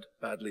 Luka said,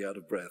 badly out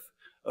of breath.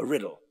 A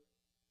riddle.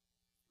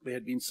 They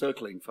had been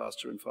circling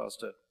faster and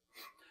faster,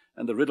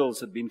 and the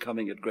riddles had been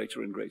coming at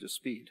greater and greater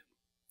speed.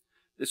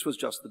 This was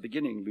just the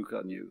beginning,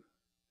 Luka knew.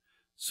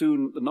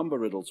 Soon the number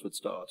riddles would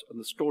start, and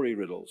the story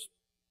riddles.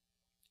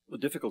 The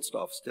difficult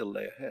stuff still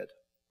lay ahead.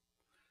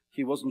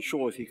 He wasn't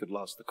sure if he could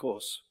last the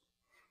course.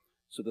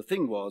 So the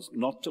thing was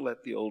not to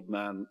let the old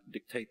man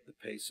dictate the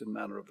pace and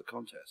manner of the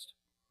contest.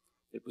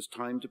 It was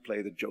time to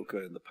play the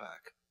joker in the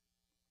pack.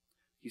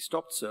 He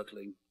stopped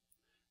circling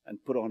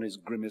and put on his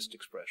grimmest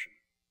expression.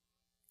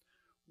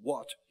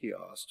 What, he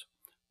asked,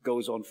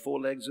 goes on 4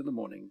 legs in the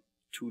morning,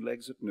 2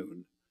 legs at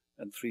noon,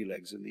 and 3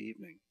 legs in the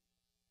evening?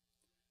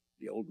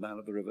 The old man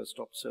of the river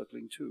stopped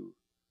circling too,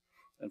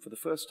 and for the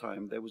first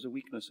time there was a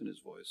weakness in his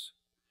voice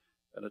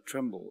and a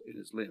tremble in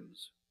his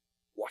limbs.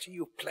 What are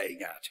you playing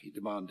at? He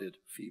demanded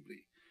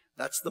feebly.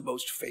 That's the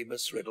most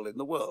famous riddle in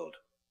the world.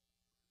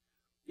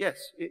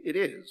 Yes, it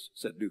is,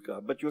 said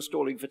Luka, but you're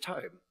stalling for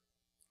time.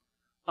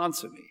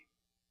 Answer me.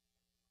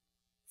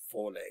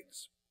 4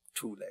 legs,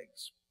 2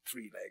 legs,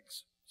 3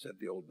 legs, said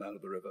the old man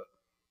of the river.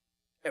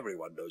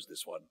 Everyone knows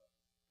this one.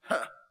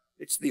 Ha!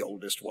 It's the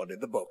oldest one in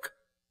the book.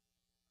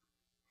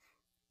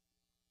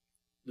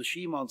 The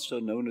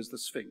she-monster known as the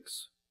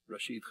Sphinx,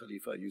 Rashid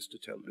Khalifa used to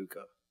tell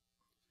Luka,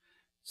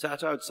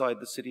 sat outside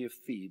the city of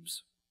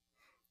Thebes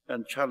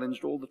and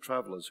challenged all the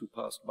travelers who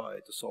passed by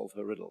to solve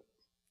her riddle.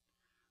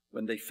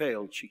 When they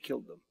failed, she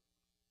killed them.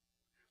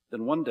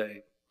 Then one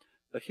day,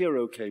 a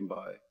hero came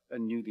by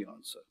and knew the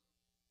answer.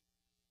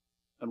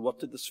 And what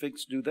did the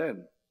Sphinx do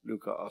then?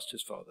 Luka asked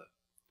his father.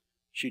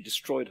 She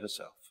destroyed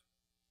herself,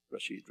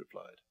 Rashid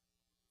replied.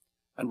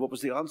 And what was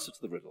the answer to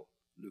the riddle?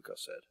 Luka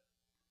said.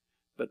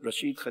 But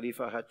Rashid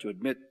Khalifa had to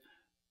admit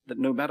that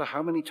no matter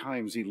how many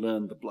times he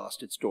learned the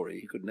blasted story,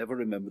 he could never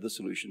remember the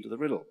solution to the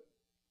riddle.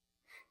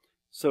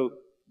 So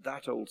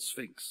that old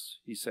Sphinx,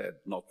 he said,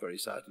 not very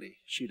sadly,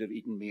 she'd have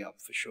eaten me up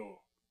for sure.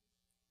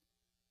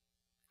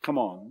 Come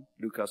on,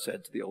 Luka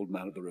said to the old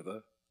man of the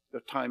river,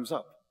 your time's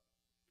up.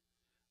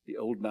 The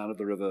old man of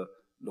the river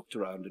looked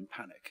around in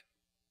panic.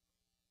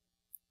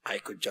 I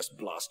could just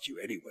blast you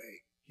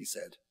anyway, he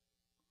said.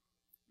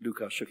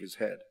 Luka shook his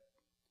head.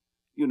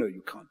 You know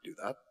you can't do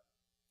that,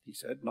 he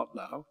said. Not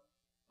now,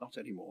 not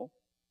anymore.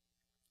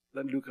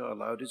 Then Luka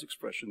allowed his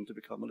expression to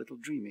become a little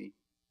dreamy.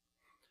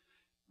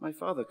 My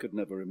father could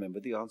never remember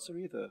the answer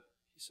either,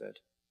 he said.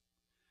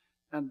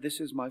 And this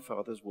is my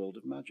father's world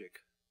of magic,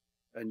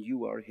 and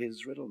you are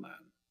his riddle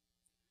man.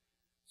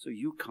 So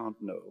you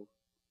can't know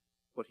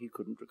what he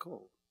couldn't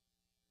recall.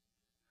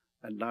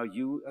 And now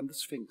you and the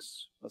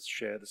Sphinx must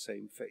share the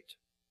same fate.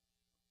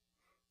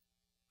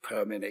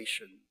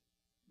 Termination,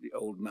 the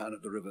old man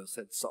of the river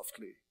said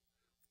softly.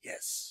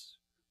 Yes,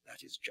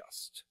 that is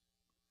just.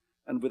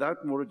 And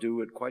without more ado,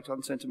 and quite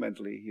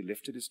unsentimentally, he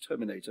lifted his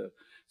terminator,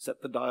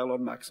 set the dial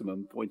on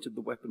maximum, pointed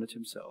the weapon at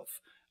himself,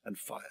 and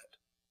fired.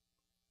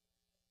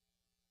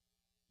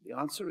 The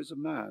answer is a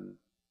man,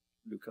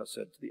 Luka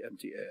said to the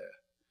empty air,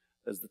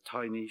 as the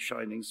tiny,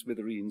 shining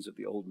smithereens of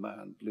the old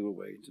man blew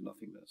away into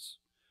nothingness,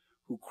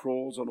 who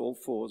crawls on all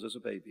fours as a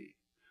baby,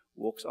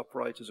 walks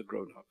upright as a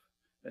grown-up,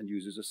 and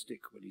uses a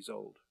stick when he's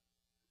old.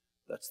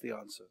 That's the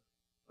answer.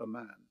 A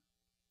man.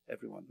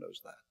 Everyone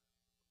knows that.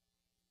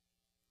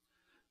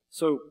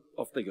 So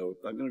off they go.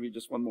 I'm going to read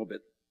just one more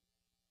bit.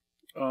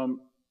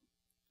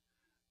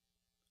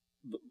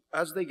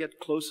 As they get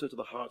closer to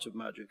the heart of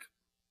magic,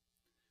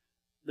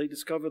 they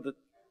discover that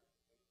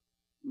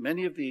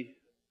many of the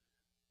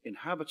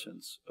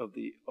inhabitants of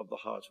the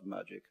heart of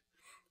magic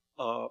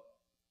are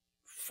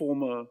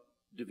former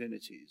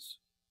divinities,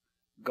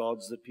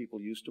 gods that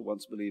people used to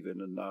once believe in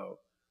and now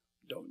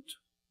don't,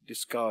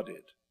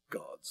 discarded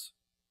gods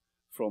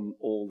from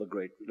all the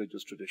great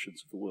religious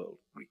traditions of the world,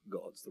 Greek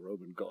gods, the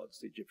Roman gods,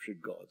 the Egyptian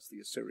gods, the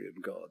Assyrian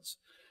gods,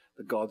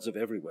 the gods of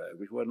everywhere,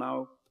 who are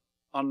now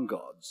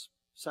ungods.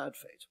 Sad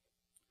fate.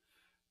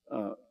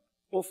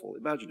 Awful.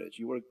 Imagine it.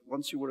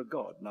 Once you were a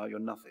god, now you're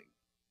nothing.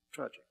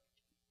 Tragic.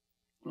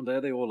 And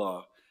there they all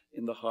are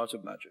in the heart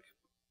of magic.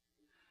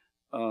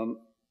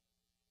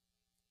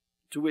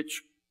 To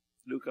which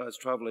Luka is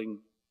traveling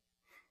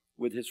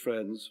with his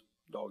friends,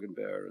 Dog and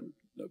Bear and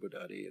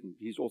Nobodaddy, and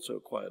he's also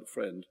acquired a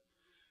friend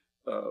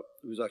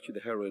who's actually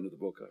the heroine of the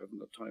book. I haven't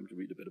got time to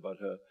read a bit about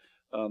her,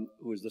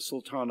 who is the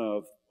Sultana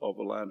of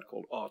a land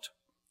called Art,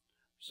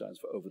 which stands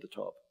for over the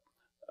top.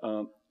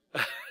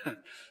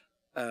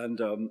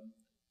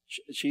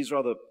 She's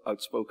rather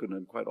outspoken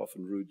and quite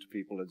often rude to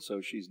people, and so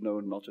she's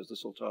known not as the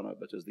Sultana,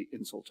 but as the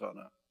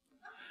Insultana.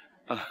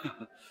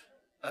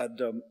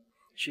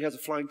 She has a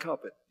flying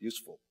carpet,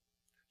 useful.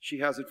 She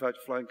has, in fact,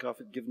 a flying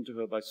carpet given to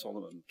her by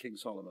Solomon, King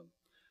Solomon,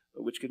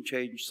 which can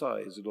change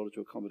size in order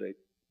to accommodate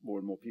more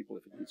and more people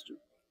if it needs to.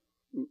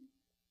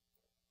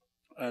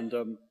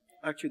 And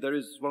actually, there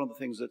is one of the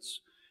things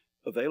that's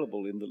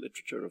available in the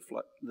literature of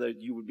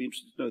you would be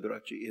interested to know there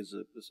actually is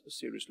a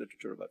serious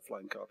literature about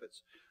flying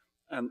carpets.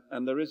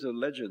 And there is a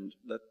legend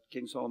that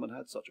King Solomon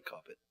had such a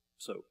carpet.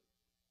 So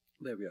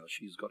there we are,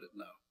 she's got it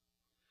now.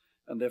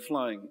 And they're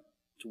flying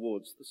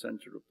towards the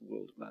center of the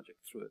world of magic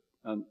through it.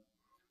 And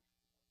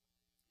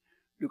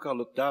Luka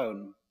looked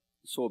down,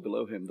 saw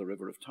below him the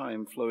river of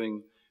time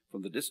flowing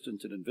from the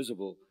distant and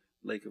invisible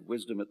lake of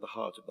wisdom at the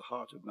heart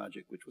of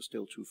magic, which was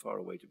still too far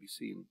away to be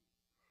seen.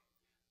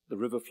 The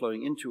river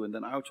flowing into and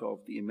then out of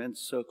the immense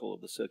circle of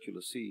the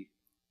circular sea,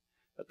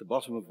 at the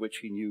bottom of which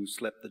he knew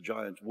slept the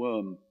giant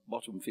worm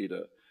bottom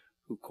feeder,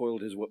 who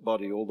coiled his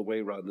body all the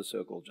way round the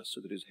circle just so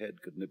that his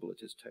head could nibble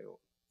at his tail.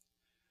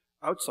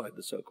 Outside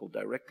the circle,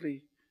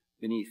 directly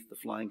beneath the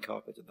flying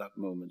carpet at that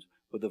moment,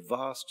 were the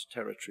vast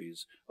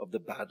territories of the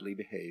badly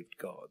behaved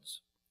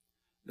gods,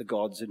 the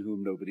gods in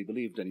whom nobody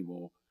believed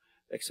anymore,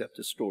 except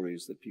as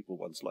stories that people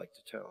once liked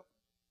to tell.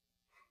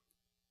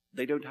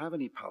 They don't have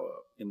any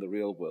power in the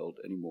real world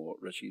anymore,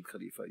 Rashid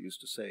Khalifa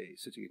used to say,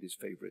 sitting in his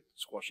favorite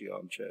squashy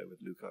armchair with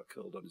Luka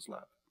curled on his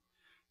lap.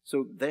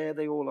 So there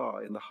they all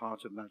are in the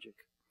heart of magic,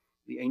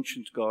 the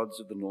ancient gods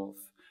of the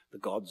north, the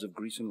gods of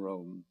Greece and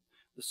Rome,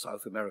 the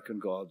South American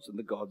gods, and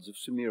the gods of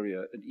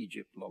Sumeria and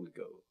Egypt long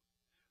ago.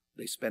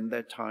 They spend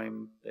their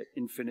time, their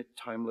infinite,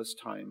 timeless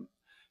time,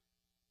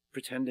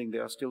 pretending they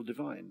are still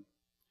divine,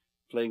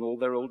 playing all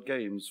their old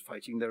games,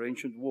 fighting their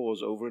ancient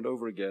wars over and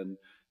over again,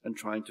 and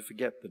trying to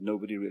forget that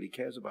nobody really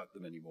cares about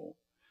them anymore,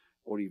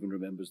 or even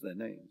remembers their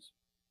names.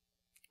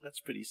 That's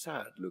pretty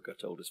sad, Luka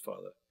told his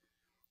father.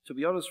 To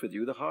be honest with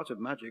you, the heart of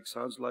magic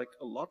sounds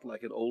a lot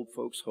like an old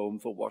folks' home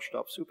for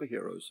washed-up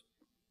superheroes.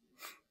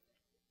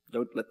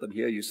 Don't let them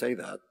hear you say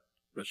that,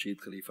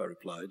 Rashid Khalifa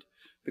replied,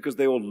 because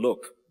they all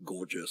look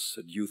gorgeous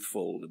and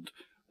youthful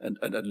and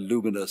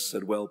luminous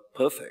and, well,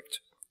 perfect.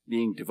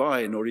 Being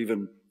divine, or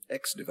even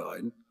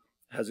ex-divine,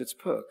 has its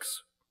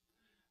perks.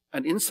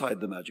 And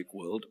inside the magic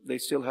world, they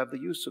still have the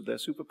use of their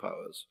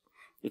superpowers.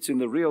 It's in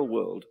the real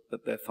world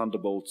that their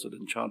thunderbolts and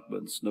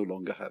enchantments no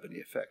longer have any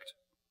effect.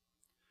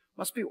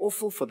 Must be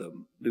awful for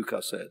them,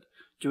 Luka said,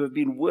 to have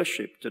been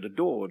worshipped and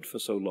adored for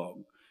so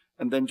long,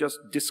 and then just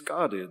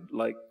discarded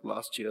like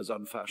last year's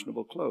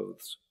unfashionable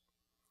clothes.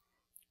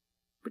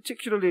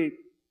 Particularly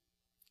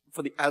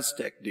for the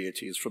Aztec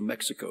deities from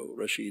Mexico,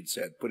 Rashid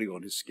said, putting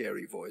on his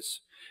scary voice,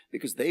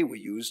 because they were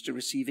used to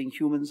receiving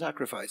human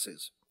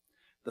sacrifices.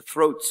 The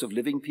throats of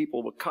living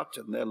people were cut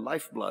and their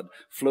lifeblood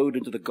flowed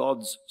into the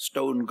gods'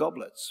 stone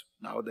goblets.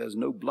 Now there's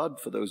no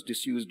blood for those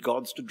disused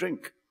gods to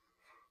drink.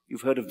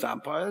 You've heard of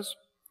vampires?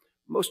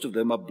 Most of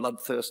them are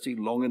bloodthirsty,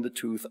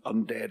 long-in-the-tooth,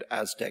 undead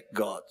Aztec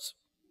gods.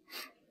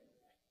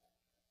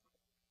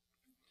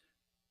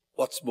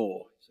 What's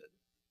more, he said,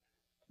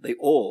 they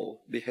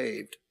all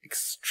behaved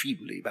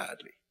extremely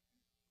badly.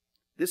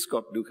 This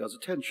got Luka's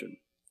attention.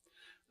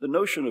 The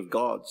notion of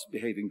gods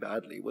behaving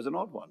badly was an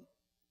odd one.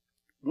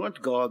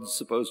 Weren't gods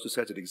supposed to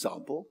set an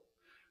example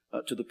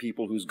to the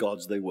people whose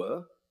gods they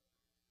were?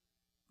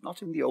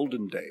 Not in the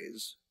olden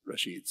days,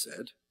 Rashid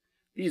said.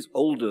 These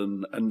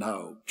olden and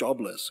now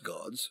jobless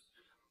gods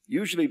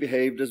usually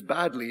behaved as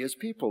badly as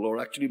people, or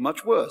actually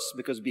much worse,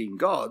 because being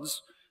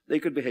gods, they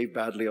could behave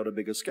badly on a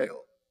bigger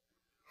scale.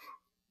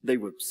 They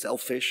were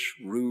selfish,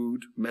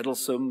 rude,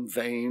 meddlesome,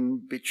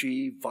 vain,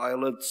 bitchy,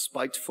 violent,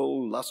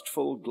 spiteful,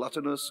 lustful,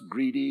 gluttonous,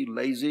 greedy,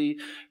 lazy,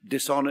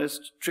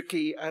 dishonest,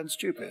 tricky, and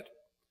stupid.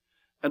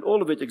 And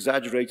all of it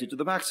exaggerated to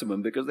the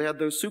maximum because they had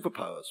those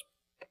superpowers.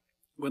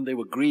 When they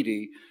were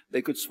greedy,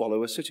 they could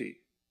swallow a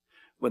city.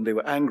 When they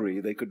were angry,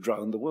 they could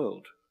drown the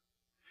world.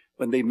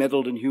 When they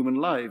meddled in human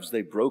lives,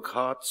 they broke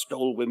hearts,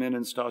 stole women,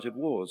 and started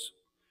wars.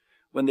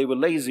 When they were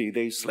lazy,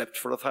 they slept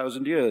for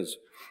 1,000 years.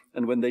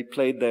 And when they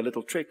played their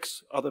little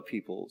tricks, other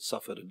people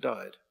suffered and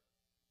died.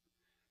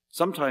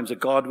 Sometimes a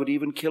god would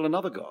even kill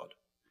another god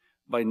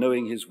by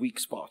knowing his weak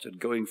spot and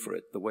going for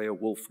it the way a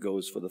wolf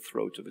goes for the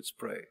throat of its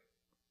prey.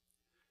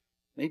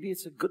 Maybe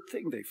it's a good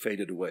thing they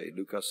faded away,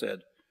 Luka said,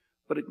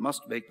 but it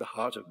must make the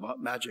heart of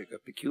magic a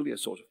peculiar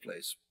sort of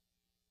place.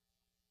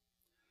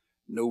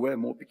 Nowhere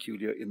more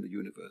peculiar in the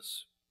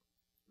universe,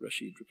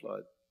 Rashid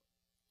replied.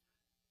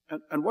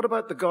 And what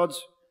about the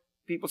gods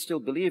people still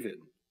believe in?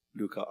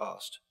 Luka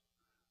asked.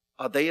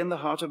 Are they in the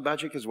heart of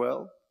magic as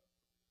well?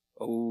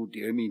 Oh,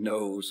 dear me,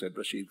 no, said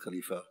Rashid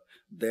Khalifa.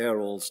 They're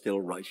all still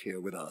right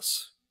here with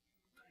us.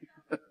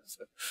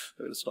 So I'm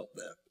going to stop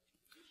there.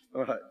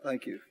 All right,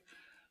 thank you.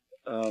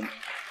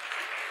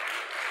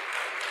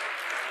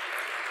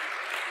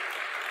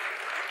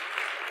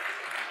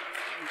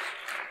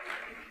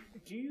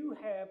 Do you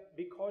have,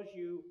 because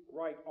you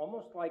write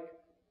almost like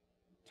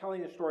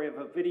telling the story of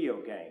a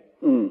video game,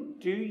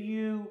 do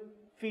you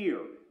fear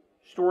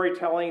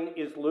storytelling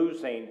is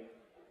losing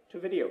to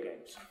video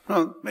games?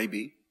 Well,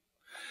 maybe.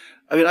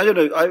 I mean, I don't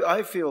know.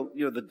 I feel,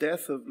 the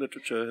death of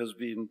literature has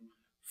been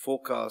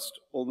forecast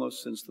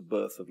almost since the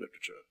birth of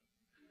literature.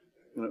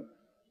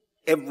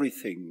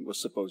 Everything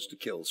was supposed to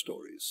kill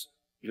stories.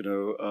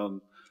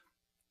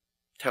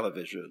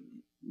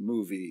 Television,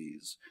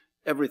 movies,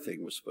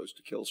 everything was supposed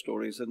to kill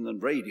stories, and then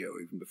radio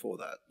even before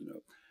that,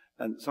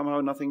 and somehow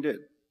nothing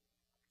did.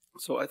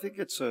 So I think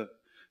it's a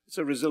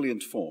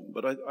resilient form,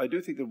 but I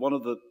do think that one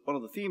of the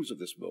themes of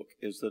this book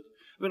is that,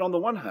 I mean, on the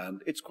one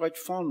hand, it's quite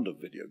fond of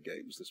video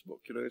games. This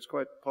book, it's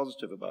quite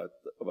positive about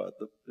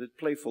it's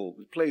playful.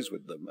 It plays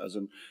with them as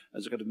a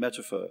kind of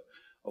metaphor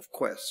of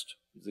quest.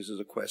 This is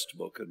a quest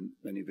book, and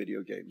many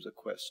video games are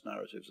quest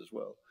narratives as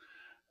well.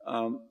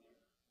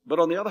 But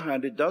on the other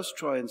hand, it does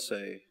try and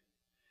say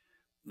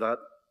that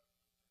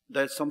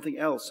there's something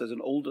else. There's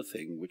an older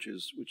thing, which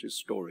is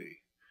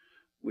story,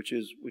 which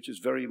is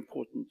very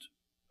important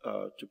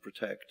to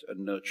protect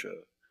and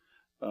nurture,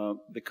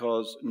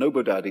 because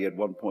Nobodaddy at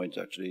one point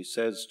actually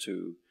says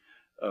to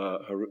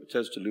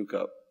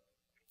Luka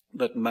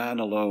that man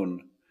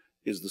alone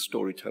is the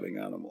storytelling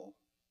animal.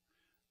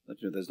 That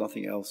there's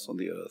nothing else on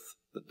the earth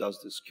that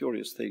does this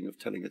curious thing of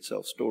telling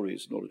itself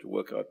stories in order to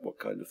work out what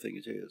kind of thing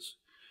it is.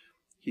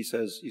 He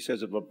says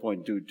at one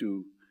point,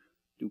 do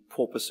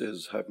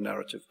porpoises have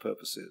narrative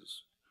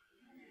purposes?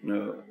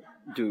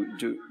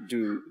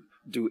 Do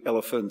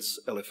elephants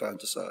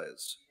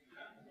elephanticize?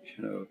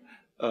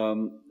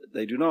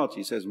 They do not.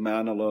 He says,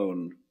 man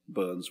alone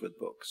burns with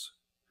books.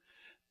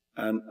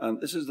 And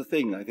this is the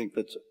thing, I think,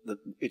 that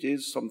it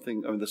is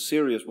something, I mean,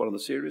 one of the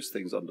serious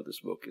things under this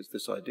book is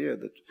this idea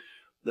that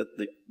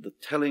the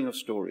telling of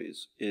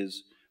stories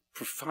is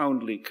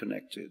profoundly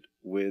connected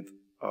with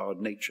our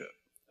nature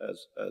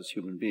as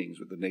human beings,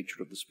 with the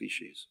nature of the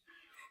species.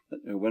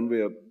 You know,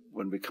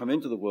 when we come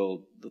into the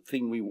world, the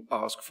thing we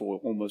ask for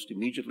almost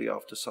immediately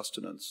after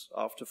sustenance,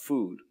 after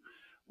food,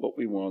 what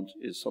we want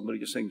is somebody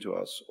to sing to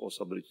us or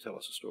somebody to tell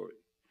us a story.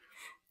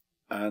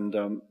 And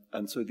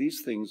so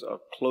these things are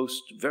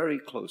close, very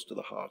close to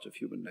the heart of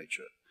human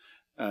nature.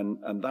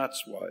 And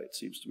that's why it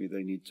seems to me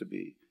they need to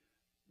be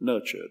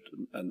nurtured,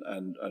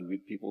 and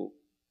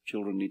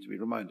children need to be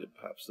reminded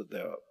perhaps that they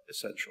are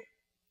essential.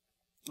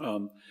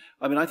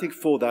 I mean, I think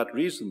for that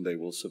reason they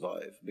will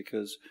survive,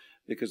 because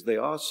they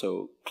are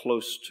so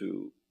close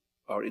to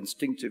our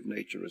instinctive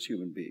nature as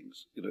human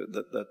beings, you know,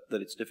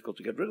 that it's difficult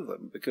to get rid of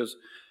them. Because,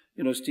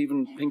 you know,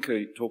 Steven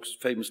Pinker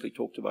famously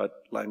talked about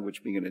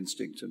language being an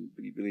instinct, and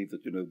he believed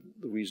that, you know,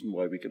 the reason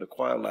why we can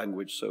acquire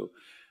language so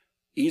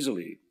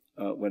easily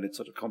when it's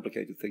such a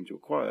complicated thing to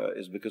acquire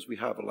is because we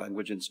have a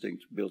language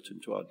instinct built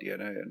into our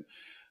DNA.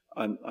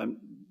 And I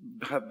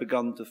have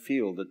begun to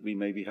feel that we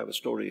maybe have a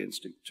story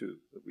instinct too.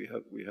 That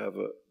we have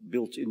a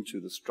built into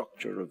the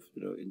structure of,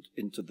 you know,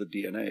 into the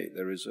DNA.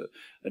 There is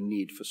a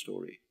need for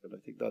story, and I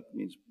think that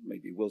means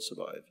maybe we'll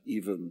survive.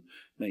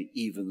 May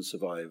even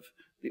survive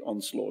the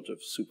onslaught of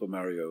Super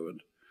Mario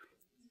and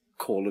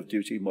Call of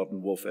Duty: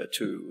 Modern Warfare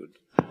 2,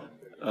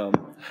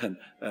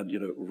 and you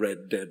know,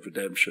 Red Dead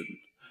Redemption,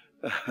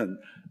 and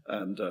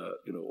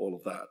you know, all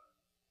of that.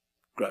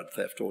 Grand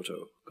Theft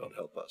Auto, God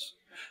help us.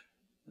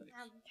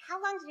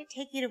 How long did it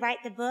take you to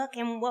write the book,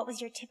 and what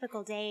was your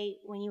typical day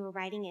when you were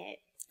writing it?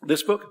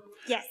 This book?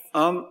 Yes.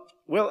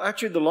 Well,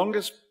 actually, the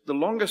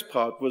longest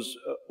part was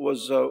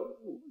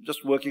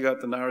just working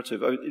out the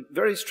narrative.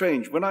 Very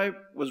strange. When I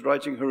was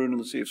writing Haroun and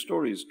the Sea of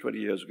Stories 20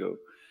 years ago,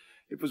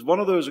 it was one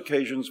of those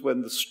occasions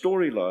when the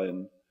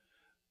storyline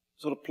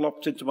sort of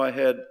plopped into my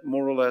head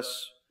more or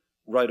less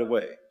right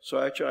away. So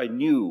actually, I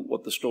knew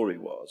what the story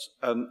was,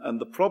 and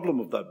the problem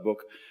of that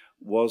book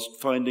was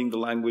finding the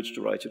language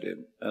to write it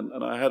in.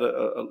 And I had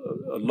a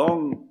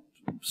long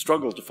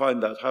struggle to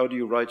find that. How do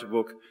you write a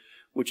book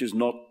which is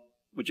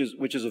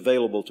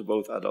available to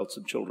both adults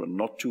and children,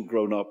 not too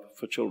grown up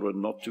for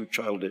children, not too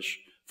childish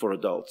for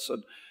adults?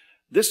 And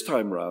this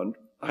time round,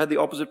 I had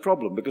the opposite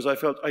problem, because I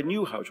felt I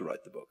knew how to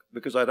write the book,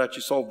 because I'd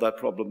actually solved that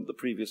problem the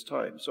previous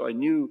time. So I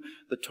knew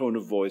the tone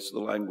of voice, the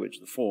language,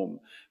 the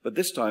form. But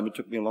this time, it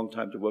took me a long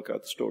time to work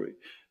out the story.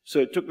 So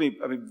it took me,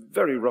 I mean,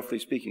 very roughly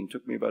speaking, it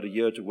took me about a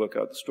year to work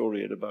out the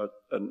story,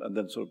 and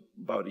then sort of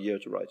about a year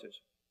to write it.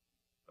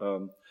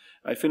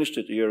 I finished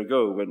it a year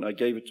ago when I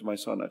gave it to my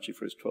son, actually,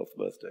 for his 12th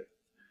birthday.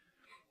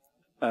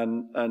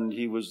 And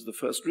he was the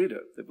first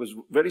reader. It was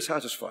very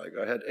satisfying.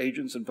 I had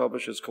agents and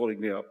publishers calling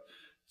me up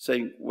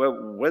saying, well,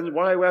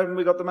 why haven't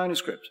we got the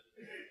manuscript?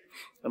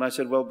 And I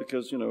said, well,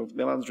 because, you know,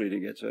 Milan's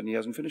reading it and he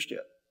hasn't finished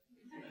yet.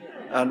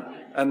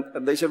 And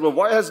they said, well,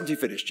 why hasn't he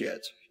finished yet?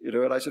 You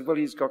know, and I said, well,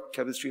 he's got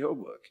chemistry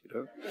homework, you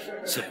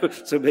know,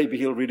 so maybe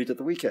he'll read it at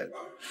the weekend.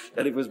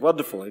 And it was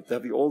wonderful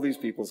having all these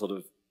people sort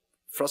of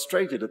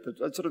frustrated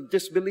and sort of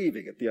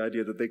disbelieving at the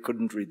idea that they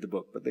couldn't read the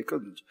book, but they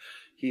couldn't.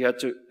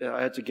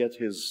 I had to get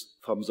his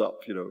thumbs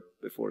up, you know,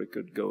 before it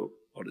could go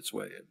on its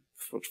way.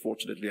 And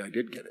fortunately, I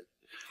did get it.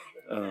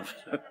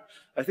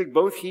 I think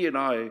both he and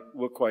I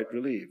were quite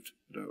relieved.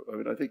 You know, I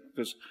mean, I think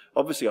because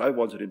obviously I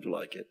wanted him to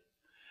like it,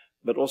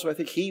 but also I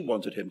think he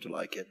wanted him to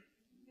like it.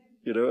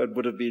 You know, it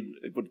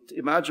would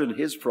imagine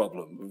his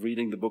problem of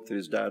reading the book that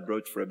his dad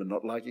wrote for him and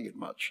not liking it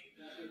much.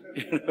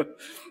 You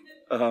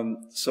know,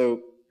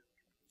 so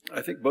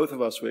I think both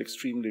of us were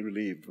extremely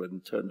relieved when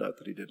it turned out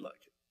that he did like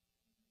it.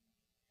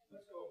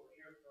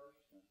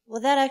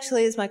 Well, that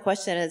actually is my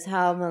question, is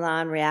how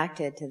Milan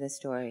reacted to the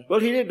story. Well,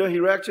 he did. No, he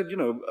reacted, you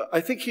know,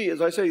 I think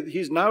as I say,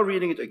 he's now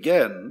reading it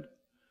again,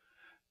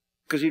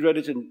 because he read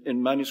it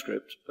in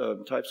manuscript,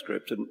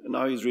 typescript, and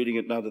now he's reading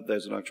it now that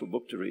there's an actual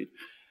book to read.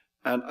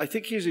 And I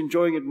think he's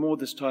enjoying it more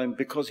this time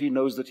because he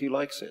knows that he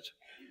likes it.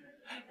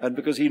 And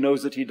because he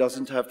knows that he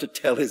doesn't have to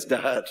tell his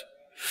dad,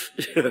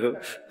 you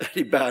know,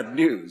 any bad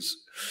news.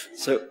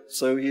 So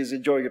he's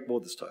enjoying it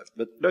more this time.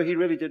 But no, he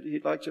really did. He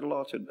liked it a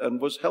lot and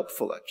was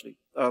helpful, actually.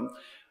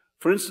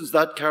 For instance,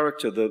 that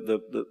character,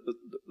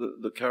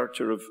 the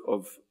character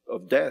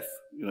of Death,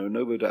 you know,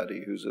 Novo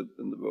Daddy, who's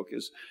in the book,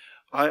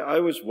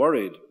 I was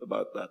worried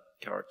about that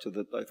character,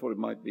 that I thought it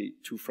might be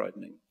too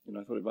frightening. You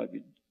know, I thought it might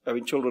be, I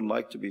mean, children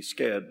like to be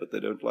scared, but they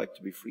don't like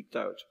to be freaked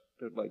out.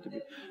 They don't like to be,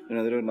 you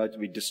know, they don't like to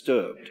be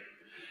disturbed.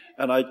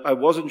 And I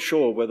wasn't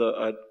sure whether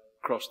I'd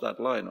crossed that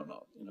line or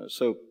not, you know.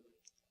 So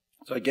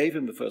I gave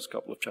him the first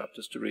couple of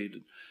chapters to read,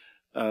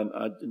 and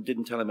I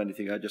didn't tell him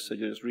anything. I just said,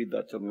 just read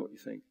that, tell me what you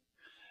think.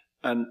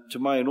 And to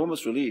my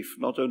enormous relief,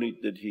 not only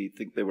did he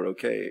think they were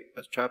okay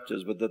as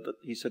chapters, but that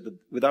he said that,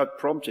 without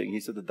prompting, he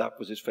said that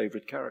was his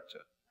favorite character.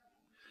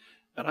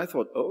 And I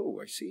thought,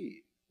 oh, I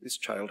see. This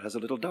child has a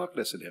little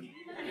darkness in him.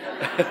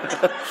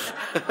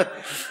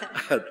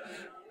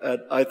 and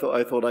I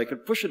thought I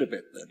could push it a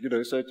bit then, you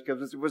know, so it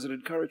was an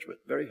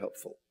encouragement. Very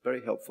helpful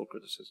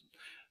criticism.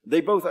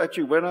 They both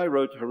actually, when I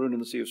wrote Haroun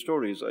and the Sea of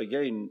Stories, I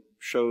again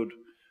showed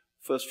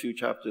first few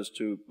chapters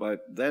to my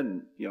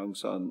then young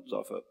son,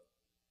 Zafar,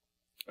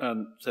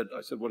 and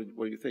I said, what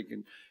are you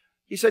thinking?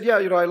 He said, yeah,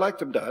 I liked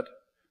them, Dad.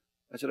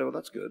 I said, oh, well,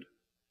 that's good.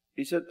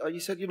 He said,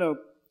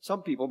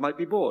 some people might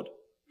be bored.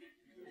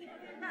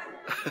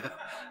 I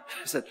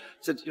said,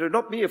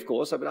 not me, of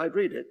course. I mean, I'd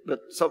read it, but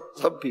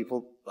some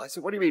people. I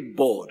said, what do you mean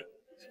bored?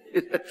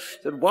 He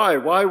said, why?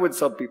 Why would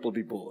some people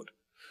be bored?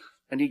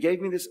 And he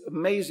gave me this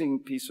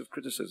amazing piece of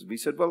criticism. He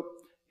said, well,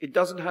 it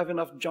doesn't have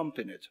enough jump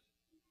in it.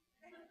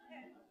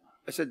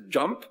 I said,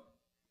 jump?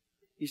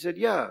 He said,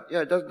 yeah,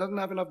 it doesn't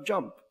have enough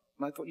jump.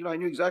 And I thought, I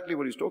knew exactly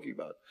what he was talking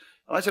about.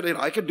 And I said,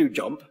 I can do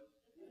jump.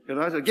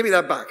 I said, give me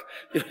that back.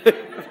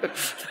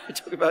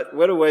 I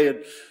went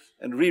away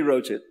and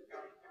rewrote it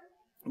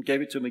and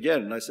gave it to him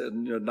again. And I said,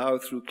 now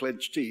through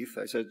clenched teeth,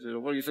 I said,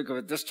 what do you think of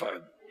it this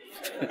time?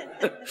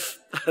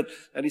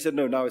 And he said,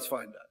 no, now it's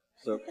fine, Dad.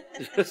 So,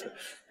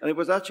 and it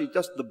was actually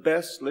just the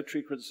best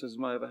literary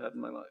criticism I ever had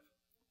in my life.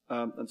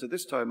 And so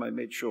this time I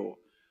made sure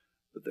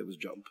that there was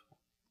jump.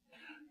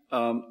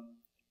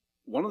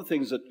 One of the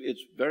things that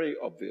it's very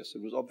obvious,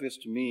 it was obvious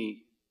to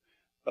me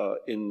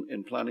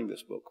in planning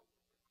this book,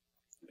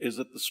 is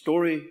that the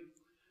story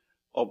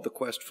of the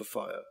quest for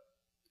fire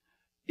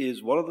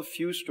is one of the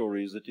few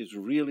stories that is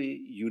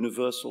really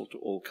universal to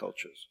all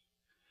cultures.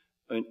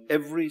 I mean,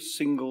 every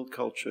single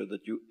culture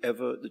that you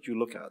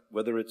look at,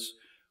 whether it's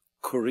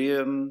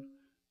Korean,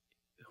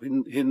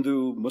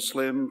 Hindu,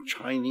 Muslim,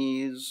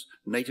 Chinese,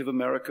 Native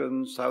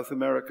American, South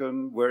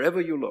American, wherever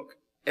you look,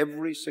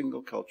 every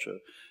single culture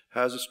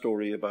has a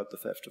story about the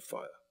theft of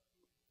fire.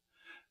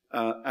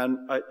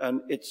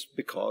 And it's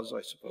because,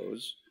 I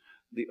suppose,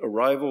 the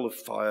arrival of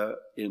fire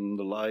in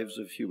the lives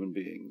of human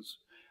beings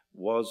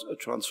was a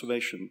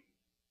transformation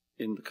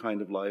in the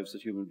kind of lives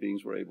that human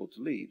beings were able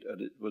to lead.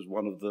 And it was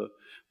one of the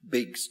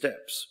big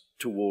steps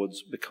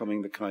towards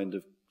becoming the kind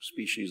of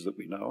species that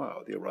we now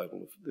are, the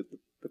arrival of the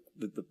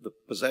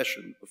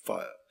possession of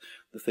fire,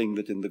 the thing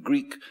that in the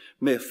Greek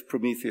myth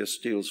Prometheus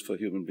steals for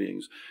human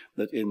beings,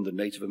 that in the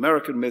Native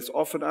American myths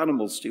often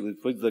animals steal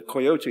it. With the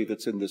coyote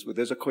that's in this book,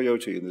 there's a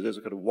coyote, and there's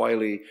a kind of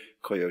wily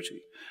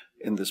coyote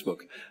in this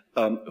book,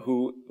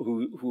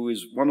 who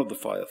is one of the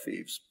fire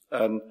thieves.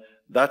 And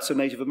that's a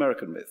Native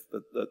American myth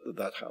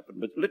that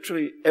happened. But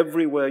literally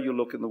everywhere you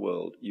look in the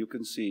world, you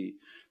can see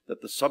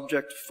that the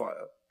subject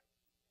fire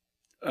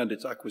and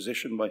its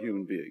acquisition by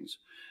human beings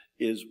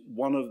is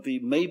one of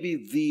maybe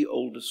the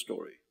oldest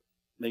story,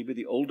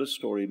 maybe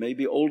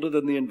older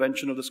than the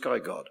invention of the sky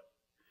god.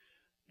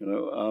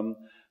 The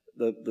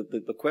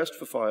quest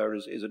for fire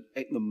is the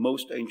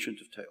most ancient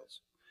of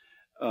tales.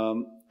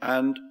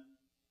 And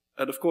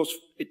of course,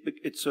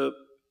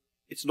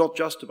 it's not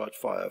just about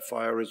fire.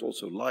 Fire is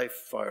also life,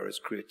 fire is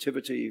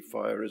creativity,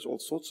 fire is all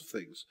sorts of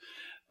things.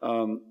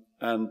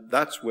 And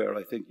that's where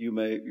I think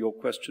your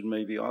question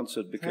may be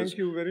answered, because thank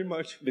you very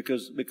much.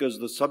 Because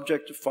the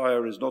subject of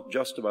fire is not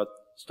just about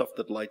stuff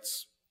that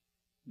makes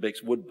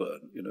wood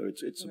burn.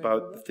 It's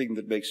about the thing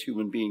that makes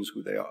human beings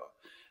who they are,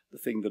 the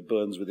thing that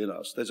burns within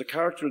us. There's a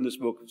character in this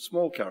book, a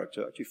small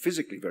character, actually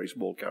physically very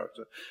small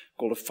character,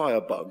 called a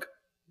firebug,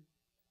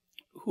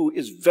 who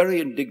is very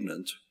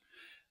indignant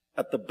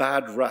at the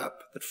bad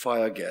rap that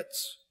fire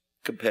gets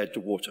compared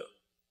to water.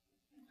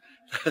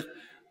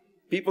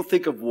 People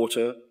think of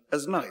water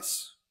as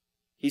nice.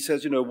 He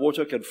says,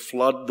 water can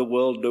flood the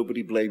world,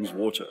 nobody blames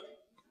water.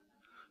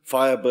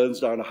 Fire burns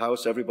down a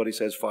house, everybody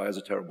says fire is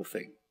a terrible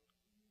thing.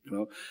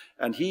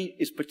 And he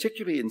is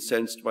particularly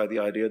incensed by the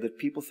idea that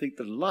people think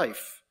that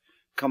life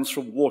comes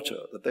from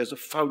water, that there's a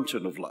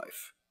fountain of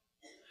life.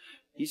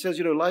 He says,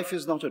 life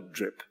is not a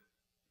drip.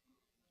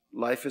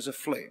 Life is a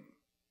flame.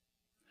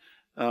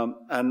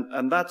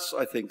 And that's,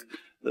 I think,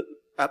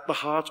 at the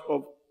heart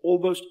of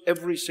almost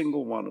every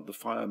single one of the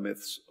fire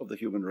myths of the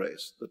human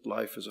race, that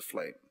life is a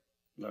flame,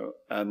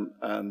 and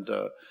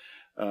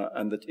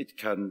that it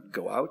can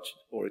go out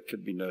or it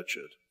can be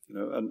nurtured,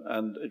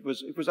 and it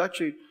was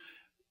actually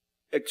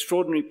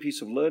extraordinary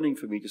piece of learning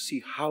for me to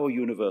see how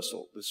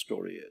universal this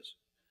story is,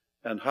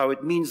 and how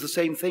it means the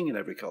same thing in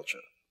every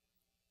culture.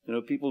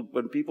 When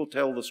people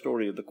tell the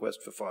story of the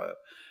quest for fire,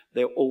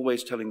 they're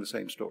always telling the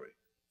same story,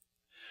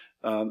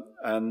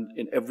 and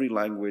in every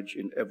language,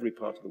 in every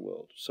part of the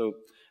world. So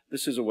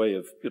this is a way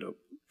of,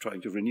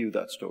 trying to renew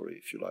that story,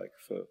 if you like,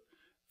 for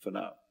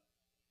now.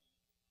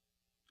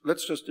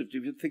 Let's just, if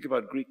you think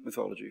about Greek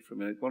mythology for a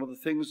minute, one of the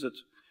things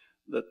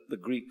that the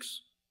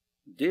Greeks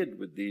did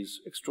with these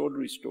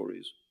extraordinary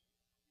stories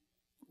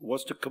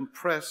was to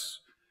compress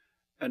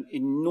an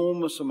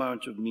enormous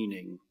amount of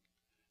meaning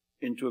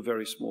into a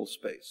very small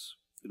space.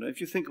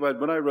 If you think about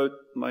when I wrote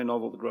my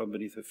novel, The Ground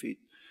Beneath Her Feet,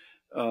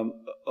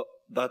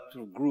 that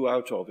grew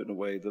out of, in a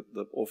way,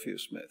 the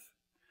Orpheus myth.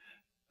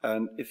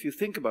 And if you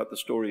think about the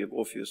story of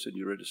Orpheus and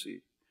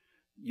Eurydice,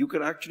 you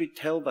can actually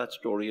tell that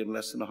story in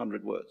less than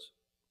 100 words.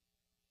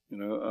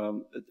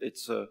 It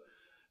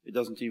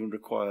doesn't even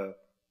require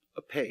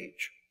a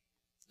page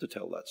to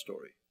tell that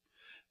story.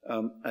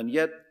 And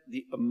yet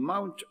the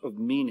amount of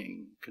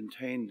meaning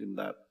contained in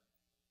that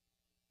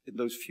in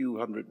those few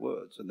hundred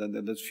words, and then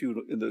in those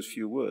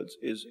few words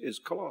is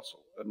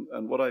colossal.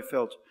 And what I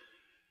felt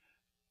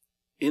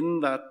in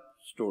that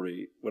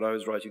story when I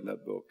was writing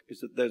that book is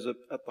that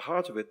at the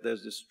heart of it,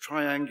 there's this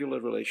triangular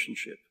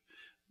relationship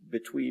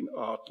between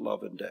art,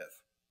 love, and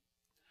death.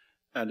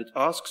 And it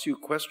asks you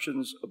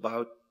questions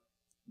about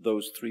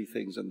those three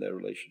things and their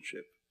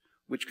relationship,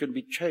 which can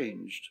be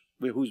changed,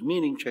 whose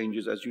meaning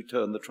changes as you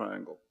turn the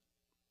triangle.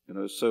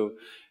 So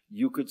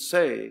you could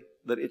say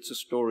that it's a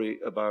story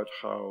about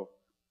how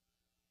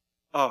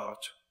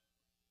art,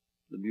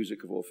 the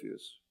music of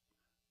Orpheus,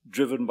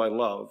 driven by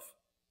love,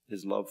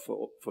 his love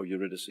for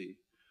Eurydice,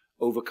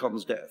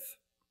 overcomes death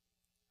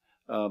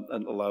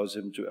and allows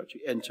him to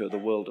actually enter the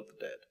world of the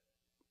dead,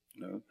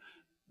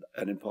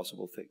 an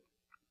impossible thing.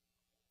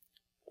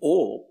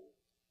 Or,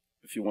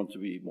 if you want to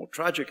be more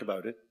tragic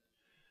about it,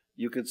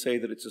 you could say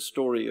that it's a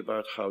story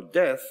about how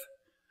death,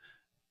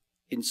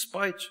 in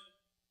spite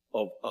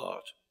of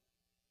art,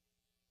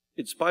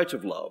 in spite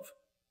of love,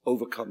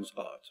 overcomes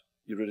art.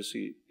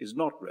 Eurydice is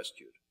not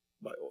rescued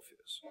by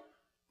Orpheus.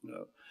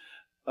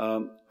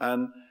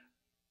 And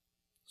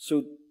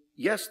so,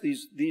 yes,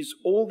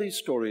 all these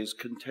stories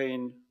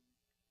contain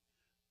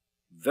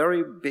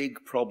very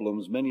big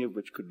problems, many of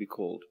which could be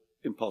called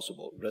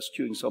impossible.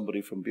 Rescuing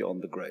somebody from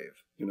beyond the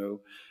grave,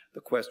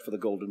 the quest for the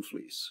golden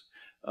fleece.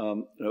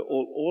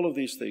 All of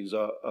these things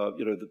are,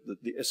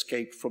 the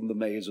escape from the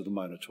maze of the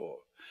Minotaur.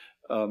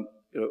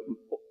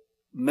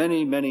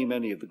 Many, many,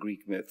 many of the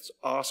Greek myths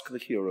ask the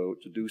hero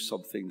to do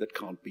something that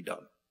can't be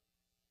done.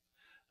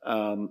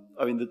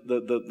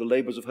 The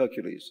labors of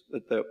Hercules,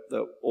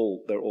 they're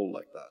all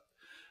like that.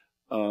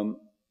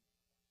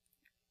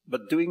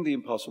 But doing the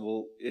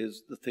impossible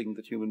is the thing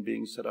that human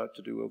beings set out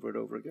to do over and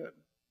over again.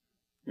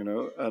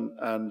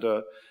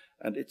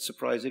 And it's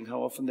surprising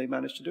how often they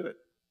manage to do it.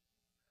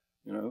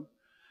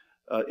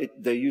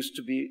 There used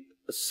to be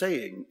a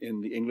saying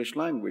in the English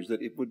language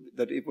that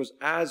it was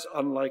as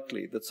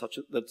unlikely that such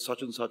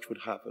and such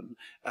would happen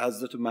as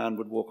that a man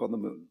would walk on the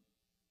moon.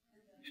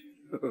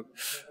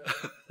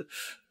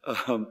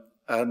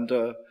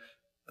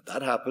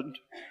 That happened.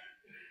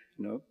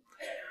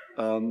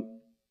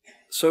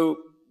 So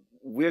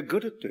we're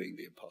good at doing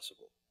the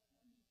impossible.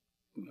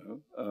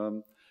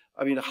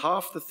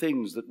 Half the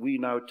things that we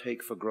now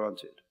take for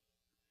granted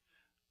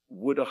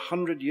would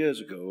 100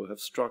 years ago have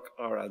struck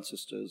our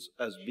ancestors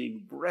as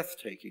being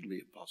breathtakingly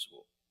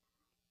impossible.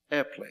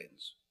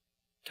 Airplanes,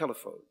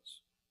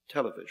 telephones,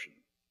 television,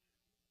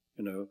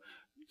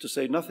 to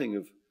say nothing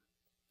of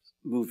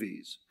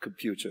movies,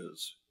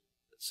 computers,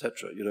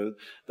 etc.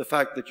 The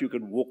fact that you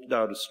can walk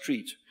down a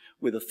street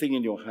with a thing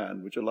in your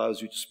hand which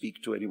allows you to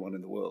speak to anyone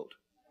in the world.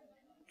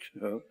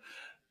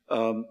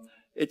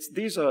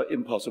 These are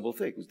impossible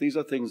things. These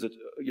are things that,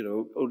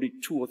 only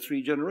 2 or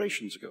 3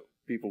 generations ago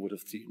people would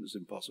have seen as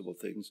impossible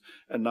things.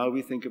 And now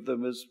we think of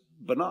them as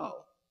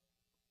banal.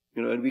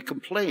 And we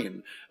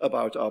complain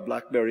about our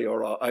BlackBerry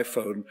or our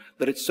iPhone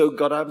that it's so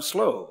goddamn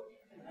slow.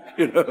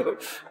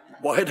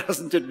 Why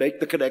doesn't it make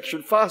the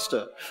connection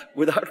faster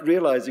without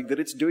realizing that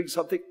it's doing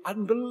something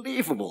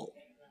unbelievable?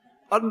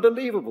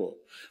 Unbelievable.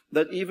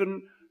 That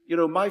even,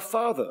 my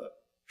father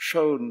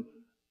shown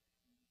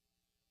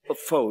a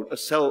phone, a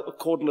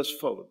cordless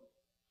phone,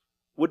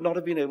 would not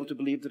have been able to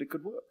believe that it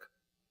could work.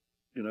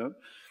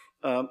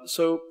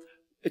 So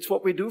it's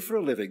what we do for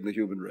a living, the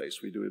human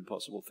race. We do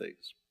impossible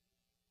things.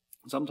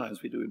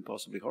 Sometimes we do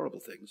impossibly horrible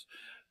things.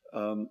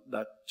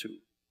 That too.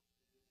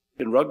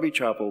 In Rugby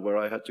Chapel, where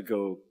I had to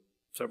go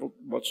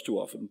much too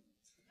often,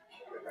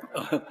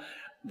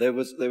 there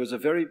was a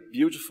very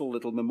beautiful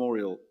little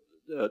memorial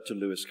to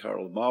Lewis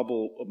Carroll,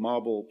 a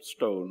marble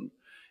stone,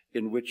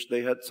 in which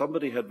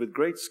somebody had with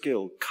great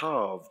skill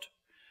carved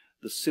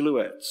the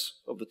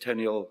silhouettes of the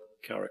Tenniel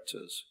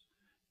characters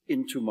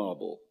into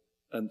marble.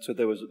 And so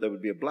there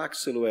would be a black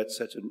silhouette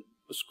set in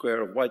a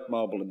square of white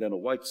marble, and then a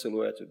white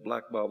silhouette of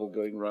black marble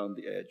going around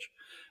the edge.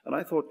 And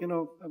I thought,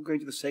 I'm going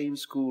to the same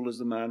school as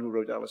the man who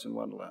wrote Alice in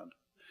Wonderland.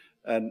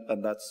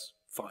 And that's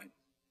fine.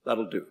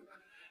 That'll do.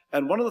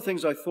 And one of the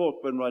things I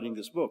thought when writing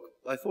this book,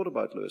 I thought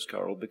about Lewis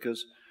Carroll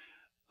because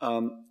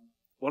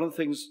one of the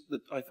things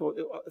that I thought,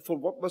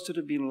 what must it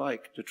have been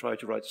like to try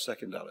to write a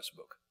second Alice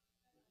book?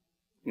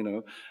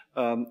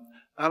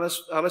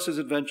 Alice's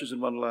Adventures in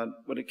Wonderland,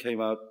 when it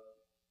came out,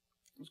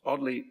 was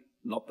oddly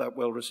not that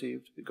well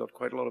received. It got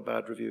quite a lot of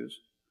bad reviews.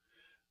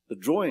 The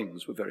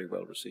drawings were very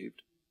well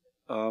received.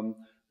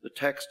 The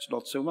text,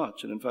 not so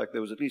much. And in fact,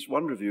 there was at least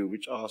one review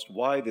which asked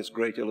why this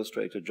great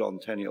illustrator, John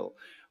Tenniel,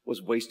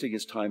 was wasting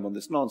his time on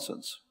this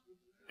nonsense.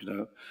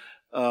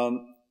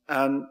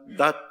 And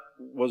that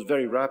was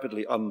very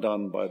rapidly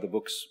undone by the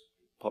book's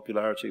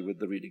popularity with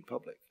the reading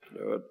public.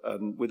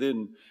 And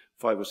within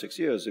 5 or 6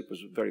 years, it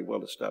was a very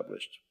well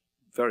established,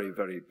 very,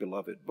 very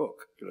beloved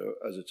book,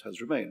 as it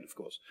has remained, of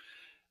course.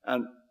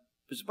 And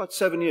it was about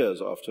 7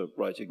 years after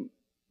writing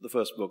the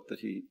first book that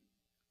he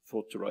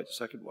thought to write a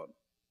second one.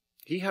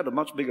 He had a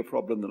much bigger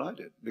problem than I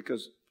did,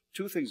 because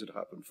 2 things had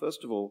happened.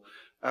 First of all,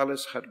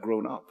 Alice had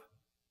grown up.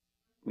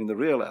 The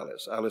real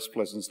Alice, Alice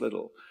Pleasance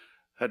Little,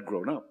 had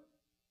grown up.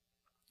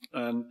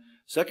 And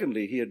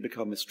secondly, he had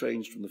become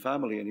estranged from the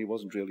family and he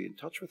wasn't really in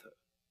touch with her.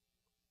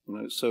 You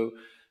know, so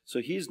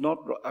he's not,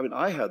 I mean,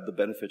 I had the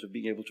benefit of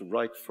being able to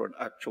write for an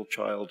actual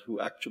child who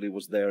actually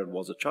was there and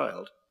was a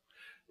child,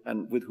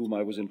 and with whom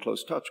I was in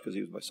close touch because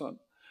he was my son.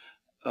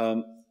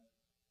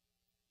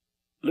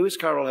 Lewis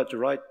Carroll had to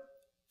write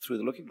Through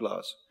the Looking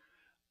Glass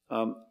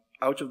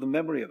out of the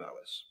memory of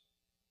Alice,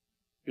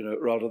 you know,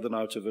 rather than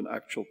out of an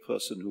actual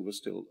person who was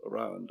still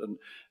around.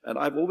 And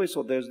I've always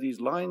thought there's these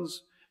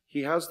lines,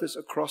 he has this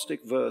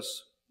acrostic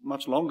verse,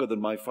 much longer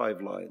than my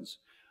 5 lines,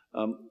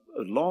 a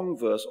long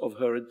verse of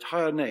her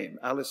entire name,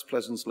 Alice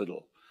Pleasance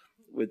Liddell,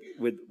 with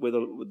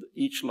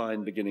each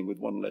line beginning with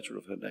 1 letter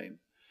of her name,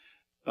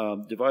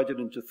 divided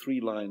into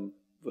 3-line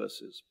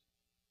verses.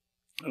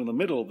 And in the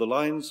middle, the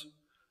lines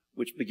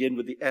which begin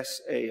with the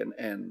S, A, and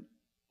N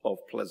of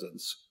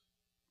Pleasance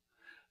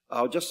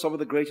are just some of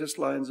the greatest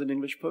lines in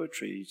English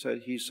poetry.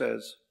 He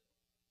says,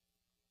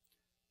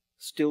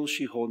 "Still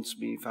she haunts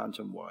me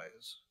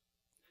phantom-wise,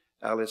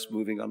 Alice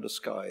moving under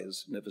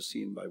skies never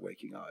seen by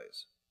waking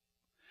eyes."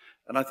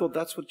 And I thought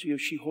that's what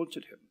she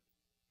haunted him.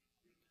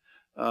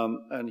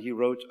 And he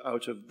wrote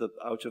out of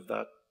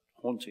that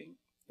haunting,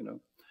 you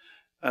know.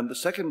 And the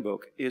second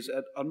book is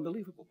an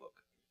unbelievable book.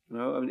 You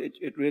know, I mean,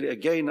 it really,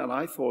 again, and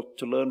I thought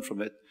to learn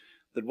from it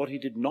that what he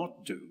did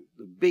not do,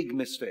 the big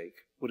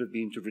mistake, would have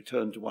been to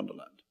return to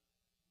Wonderland.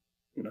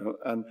 You know,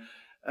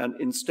 and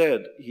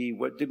instead he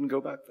didn't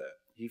go back there.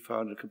 He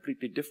found a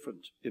completely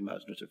different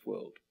imaginative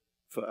world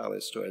for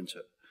Alice to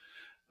enter.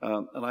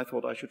 And I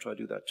thought I should try to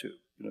do that too.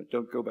 You know,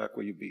 don't go back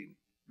where you've been.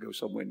 Go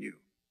somewhere new.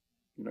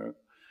 You know,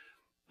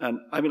 and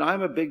I mean,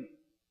 I'm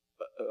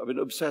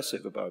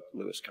obsessive about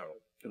Lewis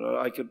Carroll. You know,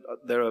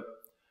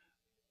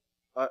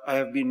 I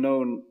have been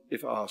known,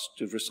 if asked,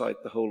 to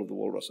recite the whole of The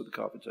Walrus and the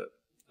Carpenter.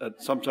 And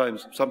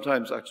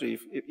sometimes actually,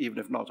 even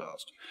if not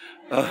asked,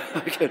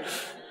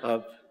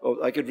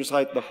 I could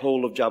recite the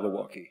whole of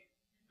Jabberwocky,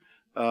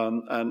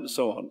 and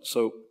so on.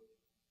 So,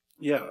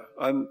 yeah,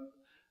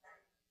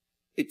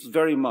 it's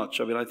very much.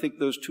 I mean, I think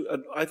those two.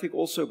 And I think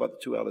also about the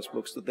 2 Alice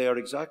books that they are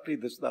exactly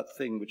that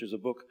thing, which is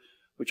books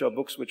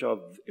which are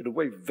in a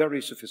way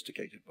very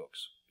sophisticated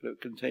books, you know,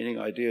 containing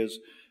ideas,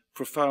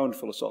 profound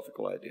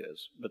philosophical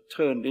ideas, but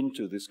turned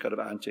into this kind of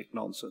antic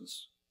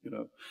nonsense, you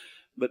know.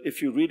 But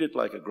if you read it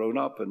like a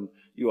grown-up and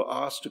you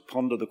are asked to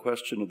ponder the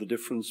question of the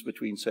difference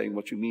between saying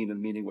what you mean and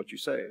meaning what you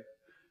say,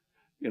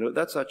 you know,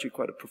 that's actually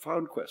quite a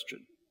profound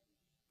question.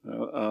 You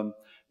know,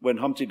 when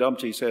Humpty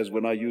Dumpty says,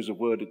 "When I use a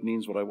word, it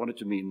means what I want it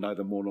to mean,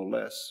 neither more nor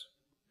less,"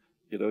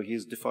 you know,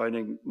 he's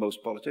defining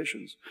most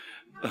politicians.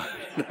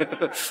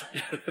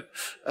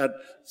 And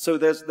so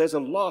there's a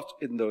lot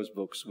in those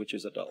books which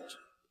is adult,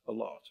 a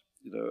lot,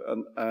 you know,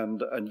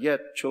 and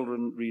yet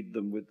children read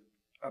them with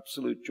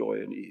absolute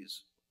joy and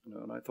ease. You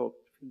know, and I thought,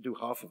 if you can do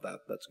half of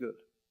that, that's good.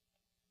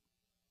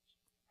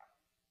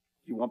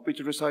 You want me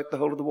to recite the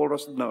whole of The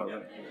Walrus? No.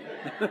 Right?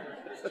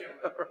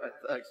 All right,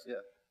 thanks,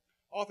 yeah.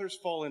 Authors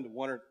fall into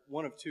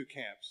one of 2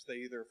 camps. They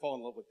either fall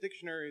in love with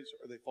dictionaries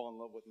or they fall in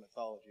love with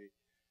mythology.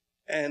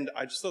 And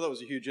I just thought that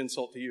was a huge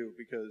insult to you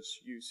because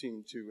you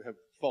seem to have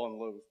fallen in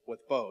love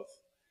with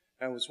both.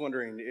 And I was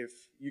wondering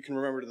if you can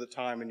remember the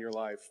time in your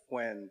life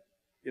when,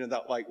 you know,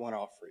 that light went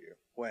off for you,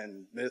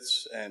 when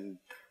myths and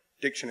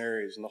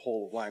dictionaries and the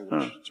whole of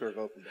language sort of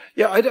opened up.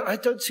 Yeah, I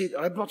don't see,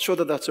 I'm not sure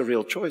that that's a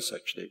real choice,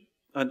 actually.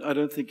 And I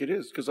don't think it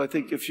is, because I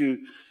think if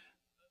you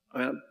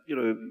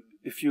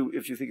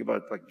think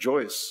about like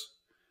Joyce,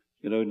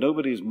 you know,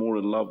 nobody's more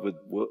in love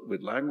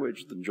with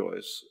language than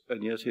Joyce,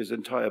 and yet his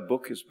entire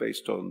book is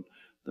based on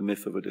the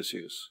myth of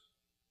Odysseus.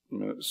 You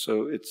know,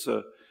 so it's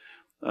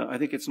I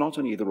think it's not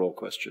an either-or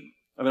question.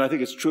 I mean, I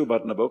think it's true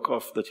about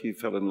Nabokov that he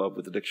fell in love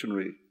with the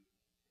dictionary,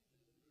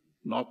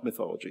 not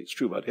mythology. It's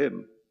true about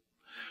him.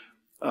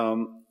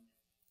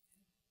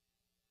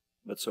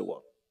 But so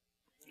what?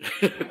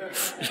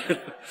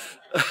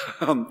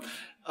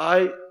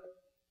 I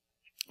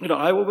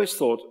always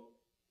thought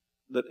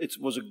that it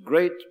was a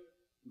great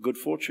good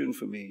fortune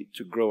for me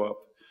to grow up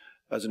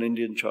as an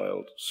Indian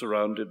child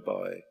surrounded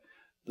by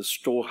the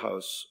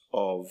storehouse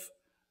of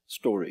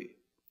story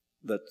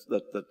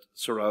that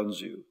surrounds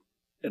you,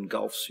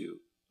 engulfs you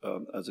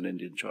as an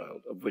Indian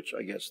child, of which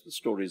I guess the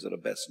stories that are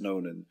best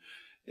known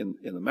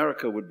in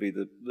America would be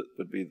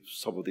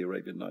some of the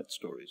Arabian Nights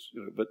stories,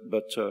 you know, but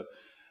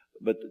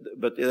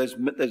there's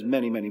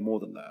many more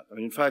than that. I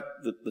mean, in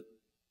fact, the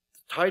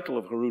title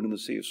of Haroun and the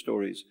Sea of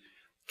Stories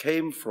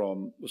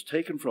was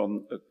taken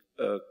from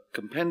a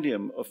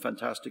compendium of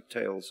fantastic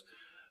tales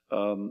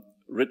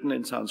written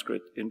in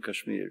Sanskrit in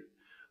Kashmir,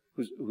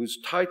 whose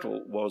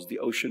title was The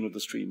Ocean of the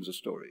Streams of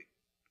Story.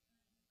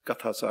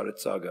 Katha Sarit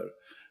Sagar.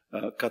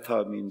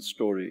 Katha means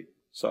story,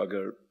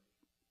 Sagar,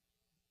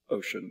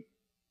 ocean,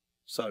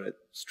 Sarit,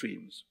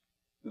 streams,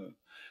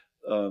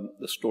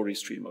 the story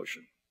stream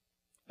ocean.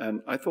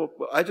 And I thought,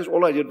 well,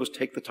 all I did was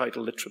take the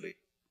title literally.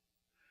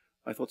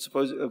 I thought,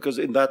 suppose, because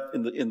in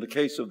the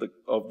case of the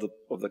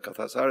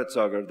Katha Sarit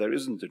Sagar, there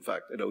isn't in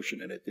fact an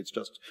ocean in it. It's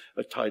just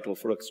a title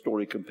for a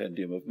story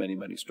compendium of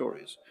many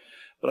stories.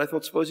 But I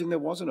thought, supposing there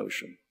was an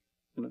ocean,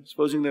 You know,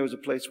 supposing there was a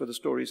place where the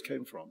stories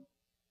came from,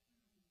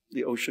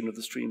 the ocean of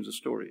the streams of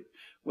story,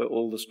 where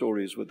all the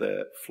stories were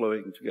there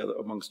flowing together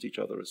amongst each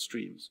other as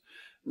streams.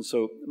 And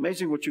so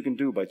amazing what you can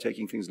do by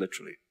taking things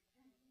literally.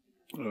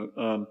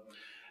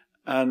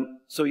 And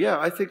so, yeah,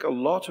 I think a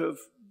lot of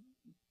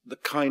the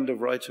kind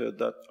of writer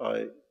that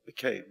I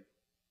became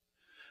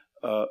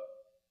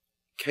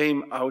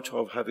came out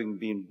of having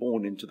been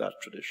born into that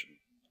tradition,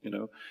 you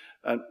know.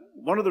 And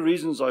one of the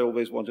reasons I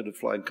always wanted a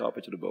flying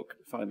carpeted a book,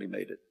 finally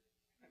made it,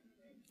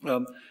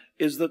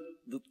 is that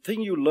the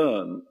thing you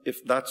learn,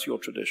 if that's your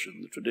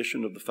tradition, the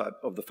tradition of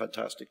the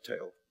fantastic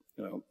tale,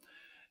 you know,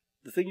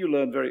 the thing you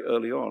learn very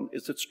early on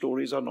is that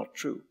stories are not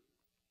true,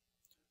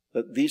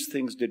 that these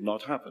things did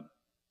not happen,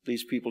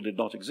 these people did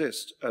not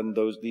exist, and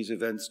these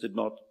events did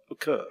not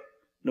occur.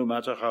 No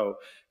matter how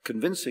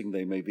convincing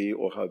they may be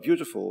or how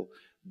beautiful,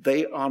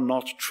 they are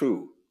not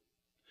true,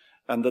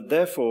 and that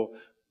therefore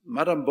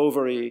Madame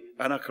Bovary,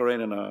 Anna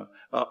Karenina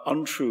are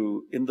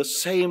untrue in the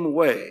same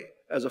way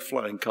as a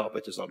flying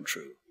carpet is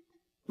untrue.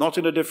 Not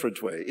in a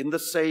different way, in the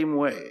same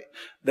way.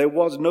 There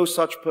was no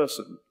such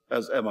person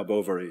as Emma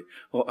Bovary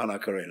or Anna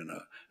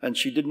Karenina, and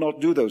she did not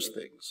do those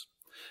things.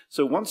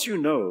 So once you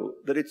know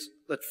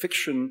that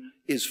fiction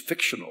is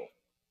fictional,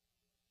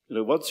 you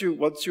know, once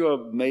you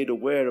are made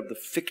aware of the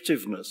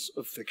fictiveness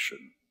of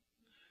fiction,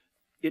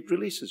 it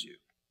releases you.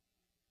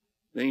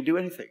 Then you do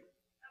anything,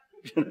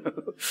 you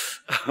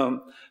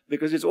know,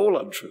 because it's all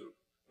untrue.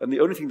 And the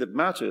only thing that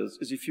matters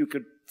is if you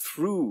could,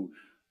 through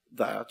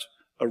that,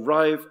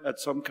 arrive at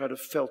some kind of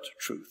felt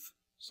truth,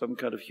 some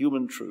kind of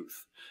human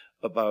truth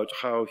about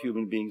how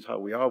human beings, how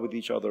we are with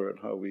each other and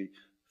how we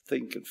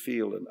think and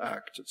feel and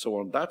act and so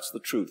on. That's the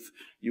truth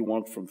you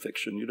want from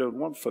fiction. You don't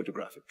want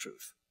photographic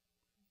truth.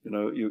 You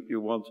know,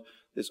 you want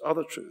this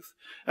other truth.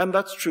 And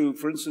that's true,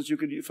 for instance,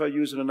 if I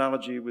use an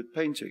analogy with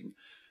painting,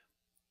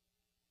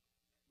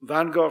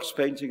 Van Gogh's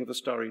painting of a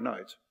Starry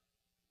Night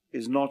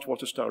is not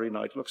what a starry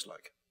night looks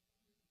like.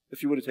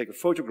 If you were to take a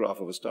photograph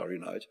of a starry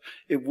night,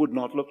 it would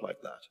not look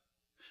like that.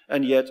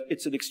 And yet,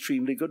 it's an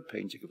extremely good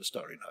painting of a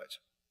starry night.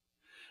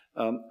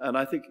 And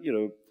I think, you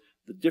know,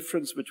 the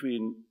difference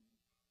between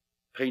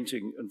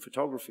painting and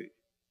photography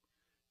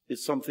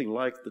is something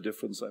like the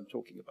difference I'm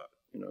talking about,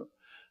 you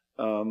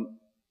know.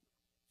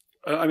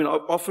 I mean,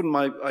 often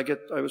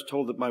I was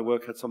told that my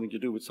work had something to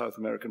do with South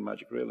American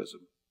magic realism.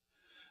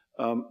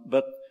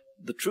 But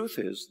the truth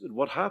is that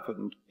what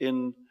happened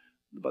in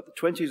about the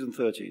 20s and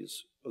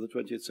 30s of the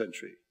 20th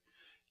century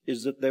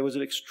is that there was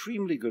an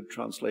extremely good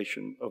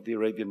translation of the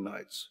Arabian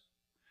Nights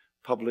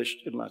published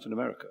in Latin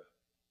America,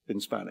 in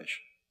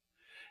Spanish.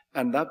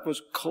 And that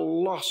was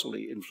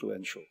colossally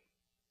influential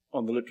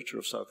on the literature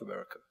of South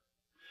America.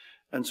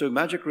 And so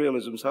magic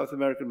realism, South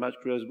American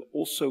magic realism,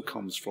 also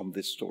comes from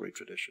this story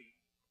tradition.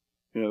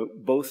 You know,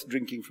 both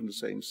drinking from the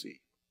same sea,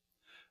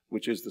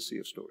 which is the Sea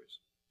of Stories.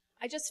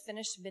 I just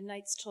finished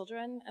Midnight's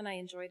Children, and I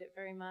enjoyed it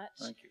very much.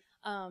 Thank you.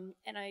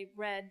 And I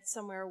read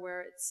somewhere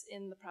where it's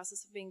in the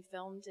process of being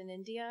filmed in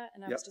India,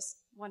 and I was just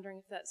wondering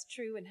if that's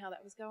true and how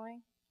that was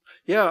going.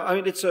 Yeah,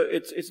 I mean,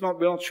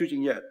 we're not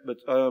shooting yet,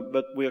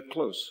 but we are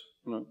close.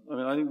 You know, I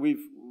mean,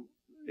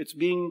 I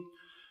think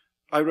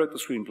I wrote the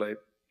screenplay.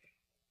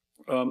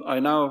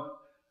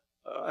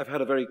 I've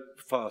had a very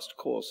fast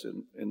course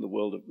in the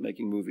world of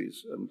making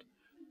movies and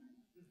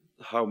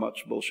how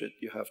much bullshit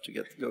you have to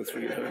go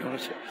through, you know,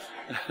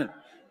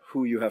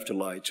 who you have to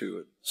lie to,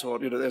 and so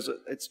on. You know,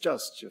 it's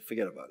just,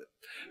 forget about it.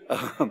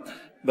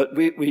 But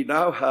we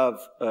now have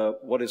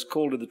what is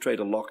called in the trade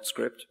a locked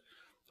script.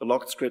 A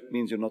locked script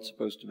means you're not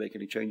supposed to make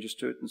any changes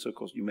to it, and so of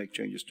course you make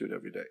changes to it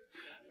every day.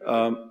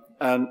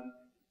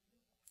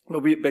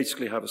 Well, we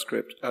basically have a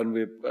script, and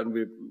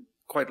we're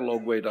quite a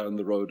long way down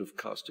the road of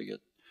casting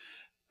it,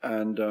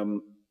 and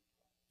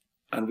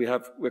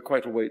we're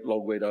quite a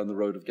long way down the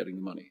road of getting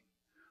the money.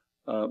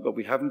 But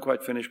we haven't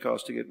quite finished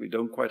casting it. We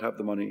don't quite have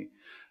the money.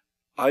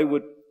 I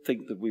would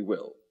think that we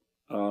will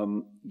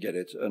get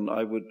it, and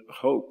I would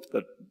hope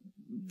that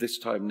this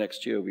time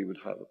next year we would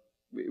have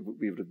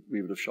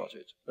shot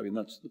it. I mean,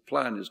 that's the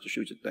plan, is to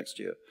shoot it next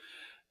year.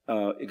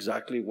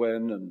 Exactly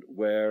when and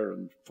where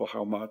and for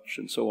how much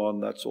and so on,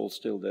 that's all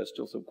still, there's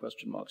still some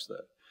question marks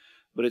there.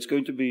 But it's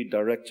going to be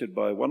directed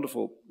by a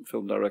wonderful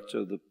film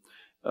director, the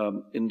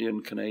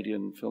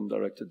Indian-Canadian film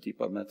director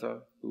Deepa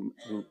Mehta, who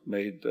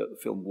made the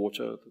film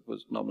Water, that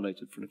was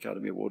nominated for an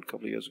Academy Award a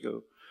couple of years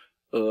ago.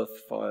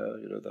 Earth, Fire,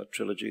 you know, that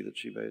trilogy that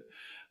she made.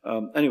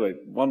 Anyway,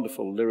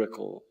 wonderful,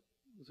 lyrical,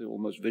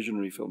 almost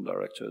visionary film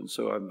director, and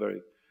so I'm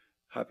very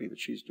happy that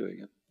she's doing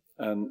it.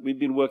 And we've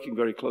been working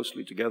very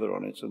closely together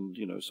on it, and,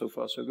 you know, so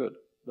far so good.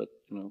 But,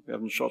 you know, we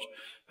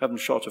haven't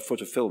shot a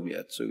foot of film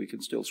yet, so we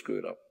can still screw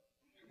it up.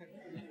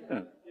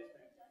 Yeah.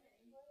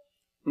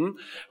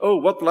 Oh,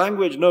 what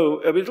language? No,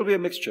 it'll be a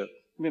mixture.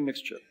 It'll be a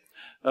mixture.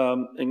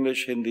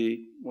 English,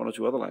 Hindi, one or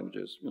two other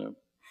languages, you know.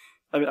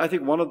 I mean, I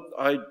think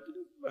I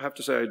have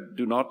to say I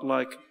do not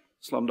like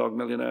Slumdog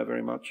Millionaire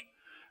very much,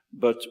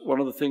 but one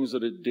of the things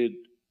that it did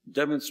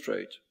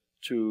demonstrate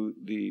to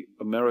the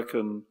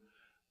American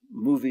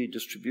movie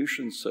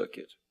distribution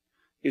circuit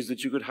is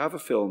that you could have a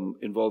film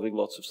involving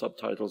lots of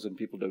subtitles and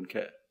people don't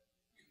care.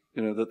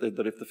 You know,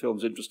 that if the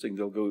film's interesting,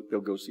 they'll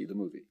go see the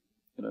movie.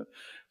 You know,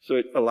 so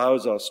it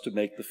allows us to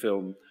make the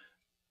film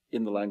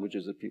in the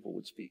languages that people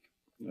would speak.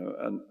 You know,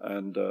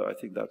 and I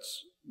think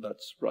that's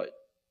right,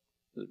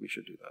 that we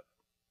should do that.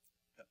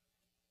 Yeah.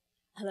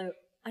 Hello.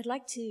 I'd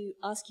like to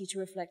ask you to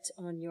reflect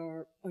on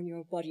your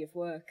body of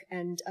work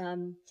and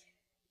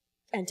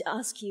to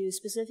ask you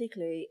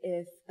specifically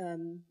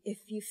if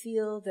you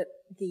feel that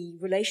the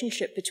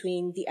relationship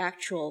between the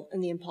actual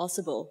and the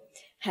impossible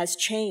has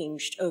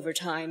changed over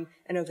time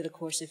and over the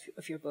course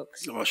of your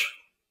books. Gosh,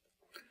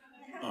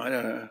 I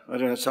don't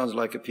know. It sounds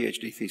like a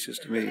PhD thesis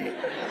to me.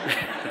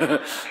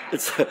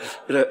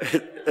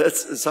 It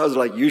sounds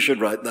like you should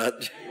write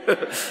that.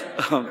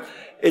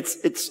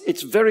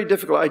 It's very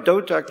difficult. I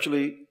don't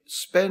actually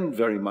spend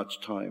very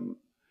much time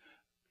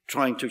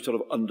trying to sort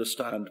of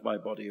understand my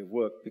body of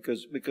work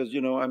because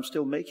you know, I'm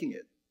still making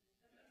it,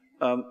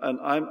 and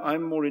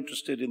I'm more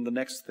interested in the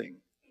next thing,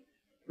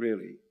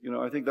 really. You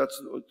know, I think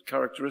that's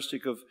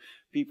characteristic of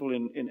people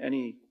in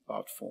any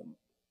art form.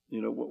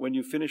 You know, when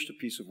you finish a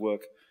piece of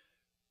work,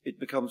 it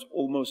becomes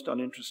almost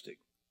uninteresting.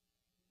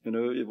 You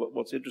know,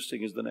 what's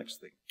interesting is the next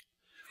thing,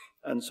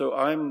 and so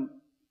I'm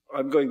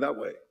going that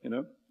way. You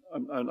know,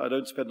 I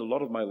don't spend a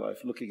lot of my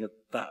life looking at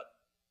that.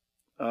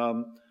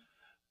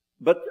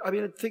 But I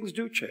mean, things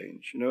do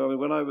change. You know, I mean,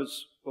 when I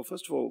was, well,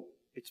 first of all,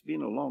 it's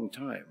been a long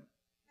time.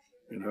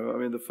 You know, I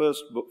mean, my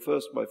first book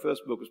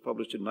was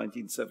published in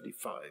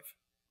 1975.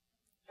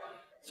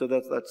 So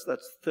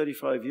that's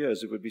 35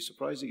 years. It would be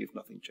surprising if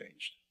nothing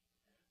changed.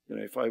 You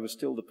know, if I was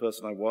still the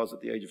person I was at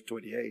the age of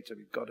 28, I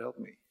mean, God help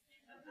me.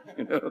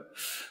 You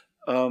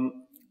know,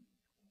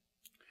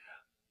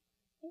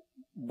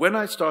 when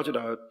I started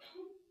out,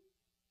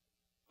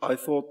 I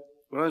thought,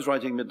 when I was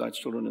writing Midnight's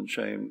Children and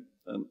Shame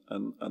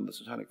and the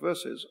Satanic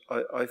Verses,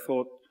 I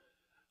thought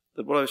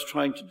that what I was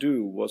trying to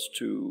do was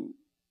to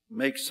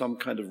make some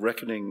kind of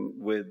reckoning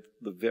with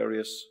the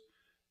various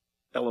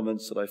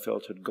elements that I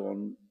felt had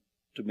gone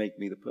to make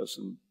me the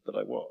person that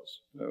I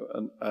was. You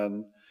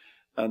know,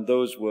 and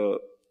those were,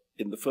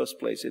 in the first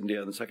place,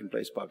 India, in the second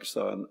place,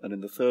 Pakistan, and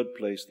in the third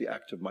place, the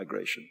act of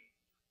migration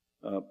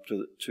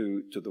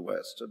to the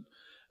West.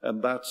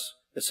 And that's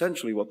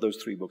essentially what those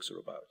three books are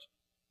about.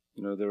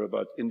 You know, they're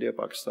about India,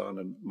 Pakistan,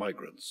 and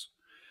migrants.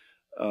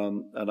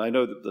 And I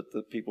know that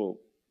the people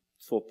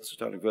thought the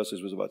Satanic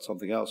Verses was about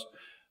something else,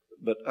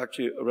 but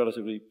actually a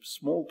relatively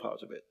small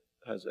part of it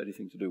has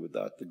anything to do with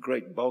that. The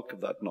great bulk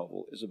of that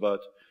novel is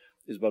about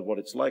what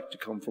it's like to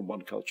come from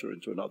one culture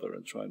into another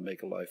and try and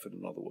make a life in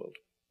another world.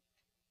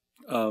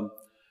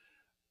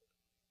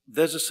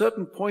 There's a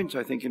certain point,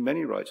 I think, in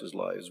many writers'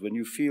 lives when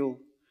you feel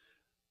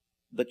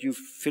that you've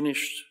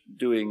finished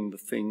doing the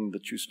thing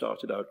that you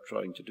started out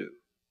trying to do.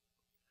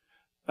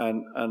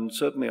 And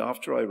certainly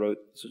after I wrote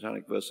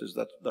Satanic Verses,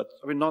 that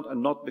I mean,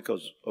 not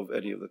because of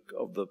any of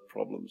the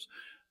problems,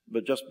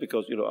 but just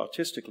because, you know,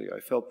 artistically, I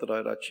felt that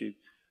I'd actually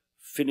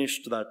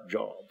finished that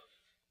job.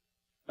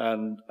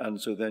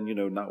 And so then, you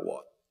know, now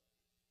what?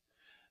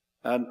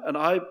 And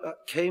I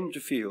came to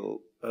feel,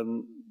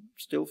 and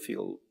still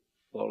feel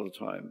a lot of the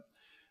time,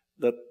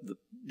 that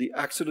the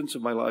accidents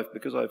of my life,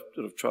 because I've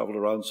sort of traveled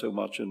around so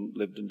much and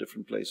lived in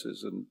different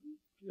places and,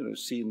 you know,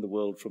 seen the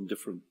world from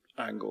different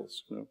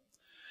angles, you know,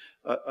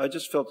 I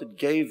just felt it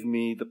gave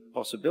me the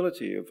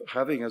possibility of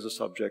having as a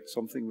subject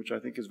something which I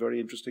think is very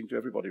interesting to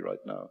everybody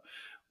right now,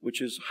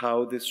 which is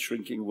how this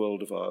shrinking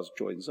world of ours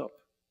joins up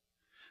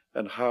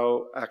and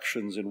how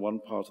actions in one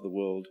part of the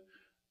world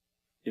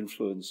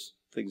influence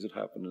things that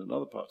happen in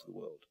another part of the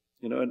world.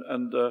 You know,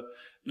 and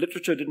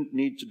literature didn't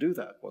need to do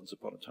that once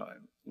upon a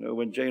time. You know,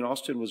 when Jane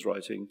Austen was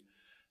writing,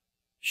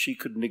 she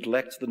could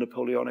neglect the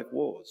Napoleonic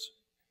Wars,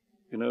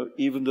 you know,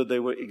 even though they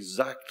were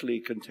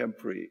exactly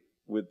contemporary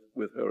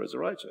with her as a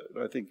writer.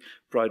 I think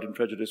Pride and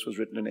Prejudice was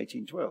written in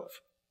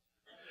 1812.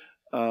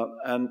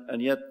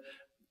 And yet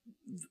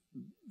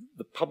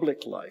the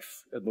public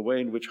life and the way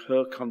in which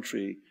her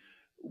country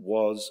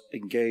was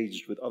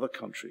engaged with other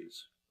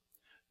countries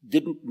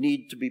didn't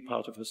need to be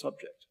part of her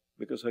subject,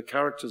 because her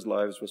characters'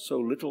 lives were so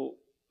little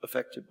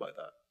affected by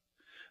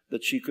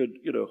that she could,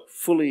 you know,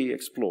 fully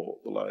explore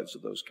the lives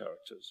of those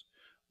characters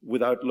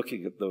without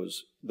looking at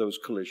those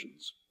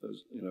collisions.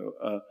 You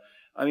know,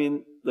 I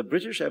mean, the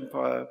British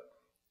Empire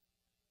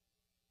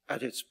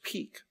at its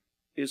peak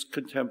is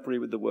contemporary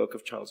with the work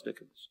of Charles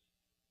Dickens.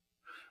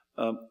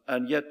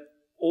 And yet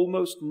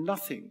almost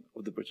nothing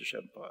of the British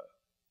Empire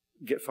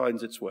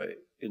finds its way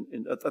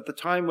at the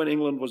time when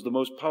England was the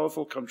most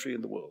powerful country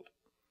in the world,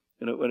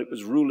 you know, when it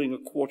was ruling a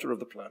quarter of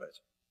the planet.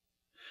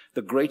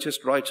 The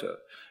greatest writer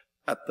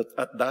at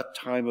that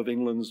time of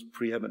England's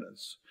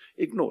preeminence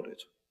ignored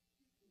it.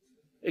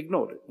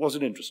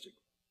 Wasn't interesting,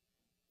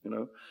 you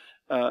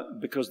know,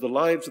 because the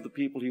lives of the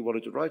people he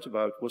wanted to write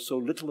about were so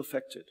little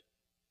affected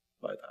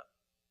by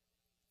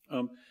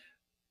that.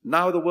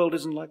 Now the world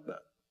isn't like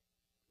that.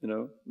 You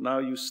know, now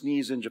you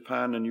sneeze in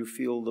Japan and you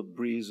feel the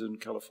breeze in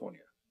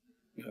California,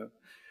 you know,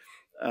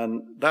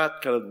 and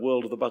that kind of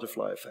world of the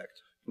butterfly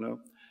effect, you know.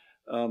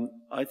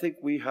 I think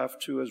we have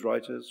to, as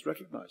writers,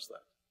 recognize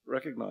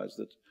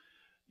that,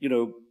 you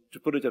know, to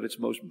put it at its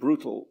most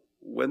brutal,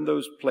 when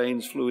those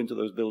planes flew into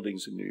those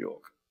buildings in New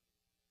York,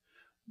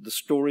 the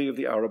story of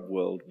the Arab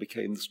world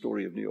became the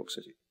story of New York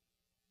City.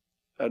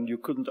 And you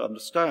couldn't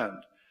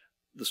understand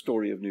the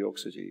story of New York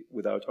City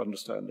without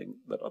understanding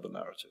that other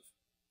narrative,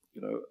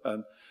 you know.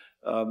 And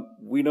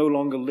we no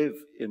longer live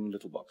in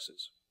little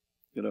boxes.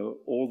 You know,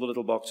 all the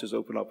little boxes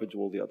open up into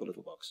all the other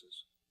little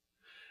boxes.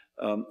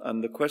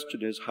 And the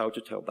question is how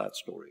to tell that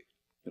story,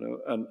 you know.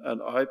 And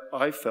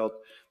I felt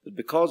that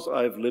because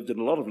I've lived in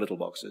a lot of little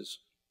boxes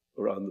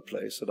around the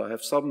place, that I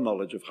have some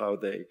knowledge of how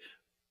they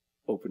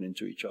open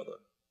into each other,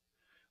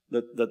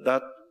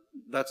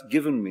 that's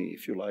given me,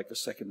 if you like, a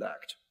second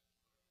act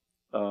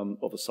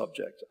of a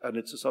subject. And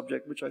it's a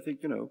subject which I think,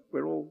 you know,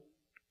 we're all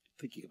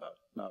thinking about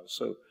now.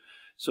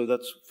 So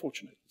that's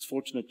fortunate. It's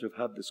fortunate to have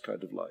had this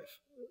kind of life,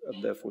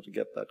 and therefore to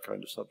get that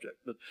kind of subject.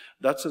 But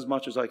that's as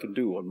much as I can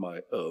do on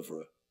my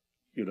oeuvre,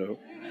 you know.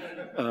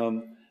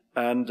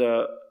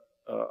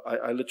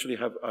 I literally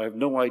have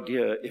no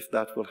idea if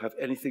that will have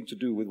anything to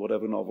do with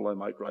whatever novel I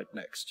might write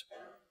next,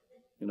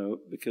 you know,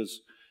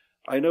 because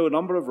I know a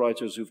number of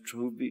writers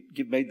who've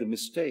made the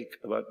mistake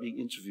about being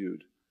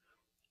interviewed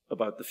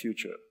about the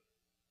future,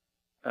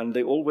 and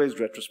they always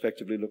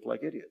retrospectively look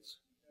like idiots,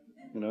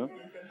 you know.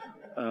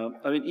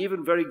 I mean,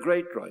 even very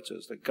great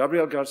writers like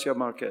Gabriel Garcia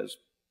Marquez,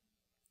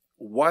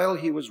 while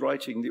he was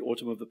writing The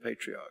Autumn of the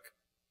Patriarch,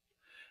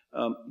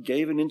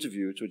 gave an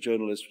interview to a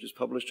journalist, which is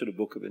published in a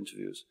book of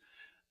interviews.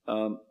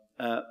 And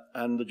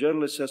the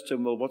journalist says to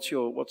him, well, what's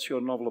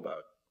your novel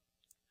about?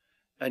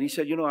 And he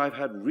said, you know, I've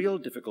had real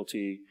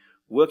difficulty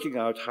working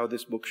out how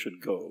this book should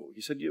go.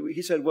 He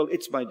said, well,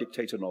 it's my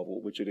dictator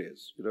novel, which it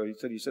is. You know,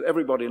 he said,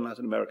 everybody in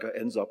Latin America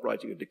ends up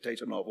writing a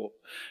dictator novel,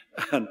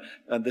 and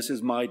this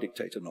is my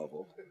dictator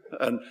novel.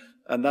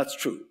 And that's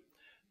true.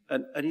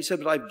 And he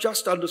said, but I've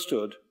just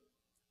understood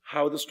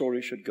how the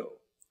story should go.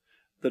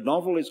 The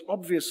novel is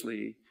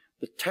obviously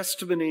the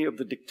testimony of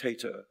the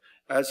dictator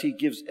as he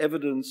gives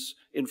evidence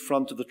in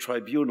front of the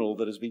tribunal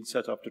that has been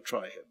set up to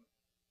try him.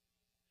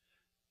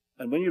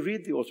 And when you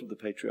read The Autumn of the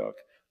Patriarch,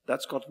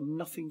 that's got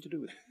nothing to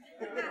do with it.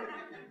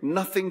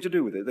 Nothing to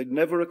do with it. It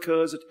never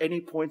occurs at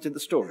any point in the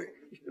story,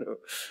 you know.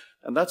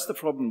 And that's the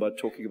problem about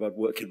talking about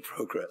work in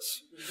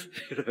progress,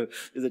 you know,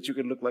 is that you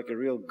can look like a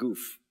real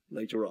goof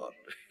later on.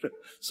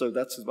 So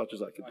that's as much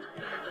as I can do.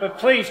 But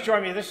please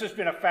join me. This has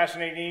been a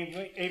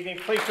fascinating evening.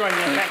 Please join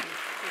me in thanking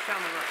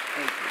Salman Rushdie.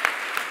 Thank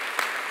you.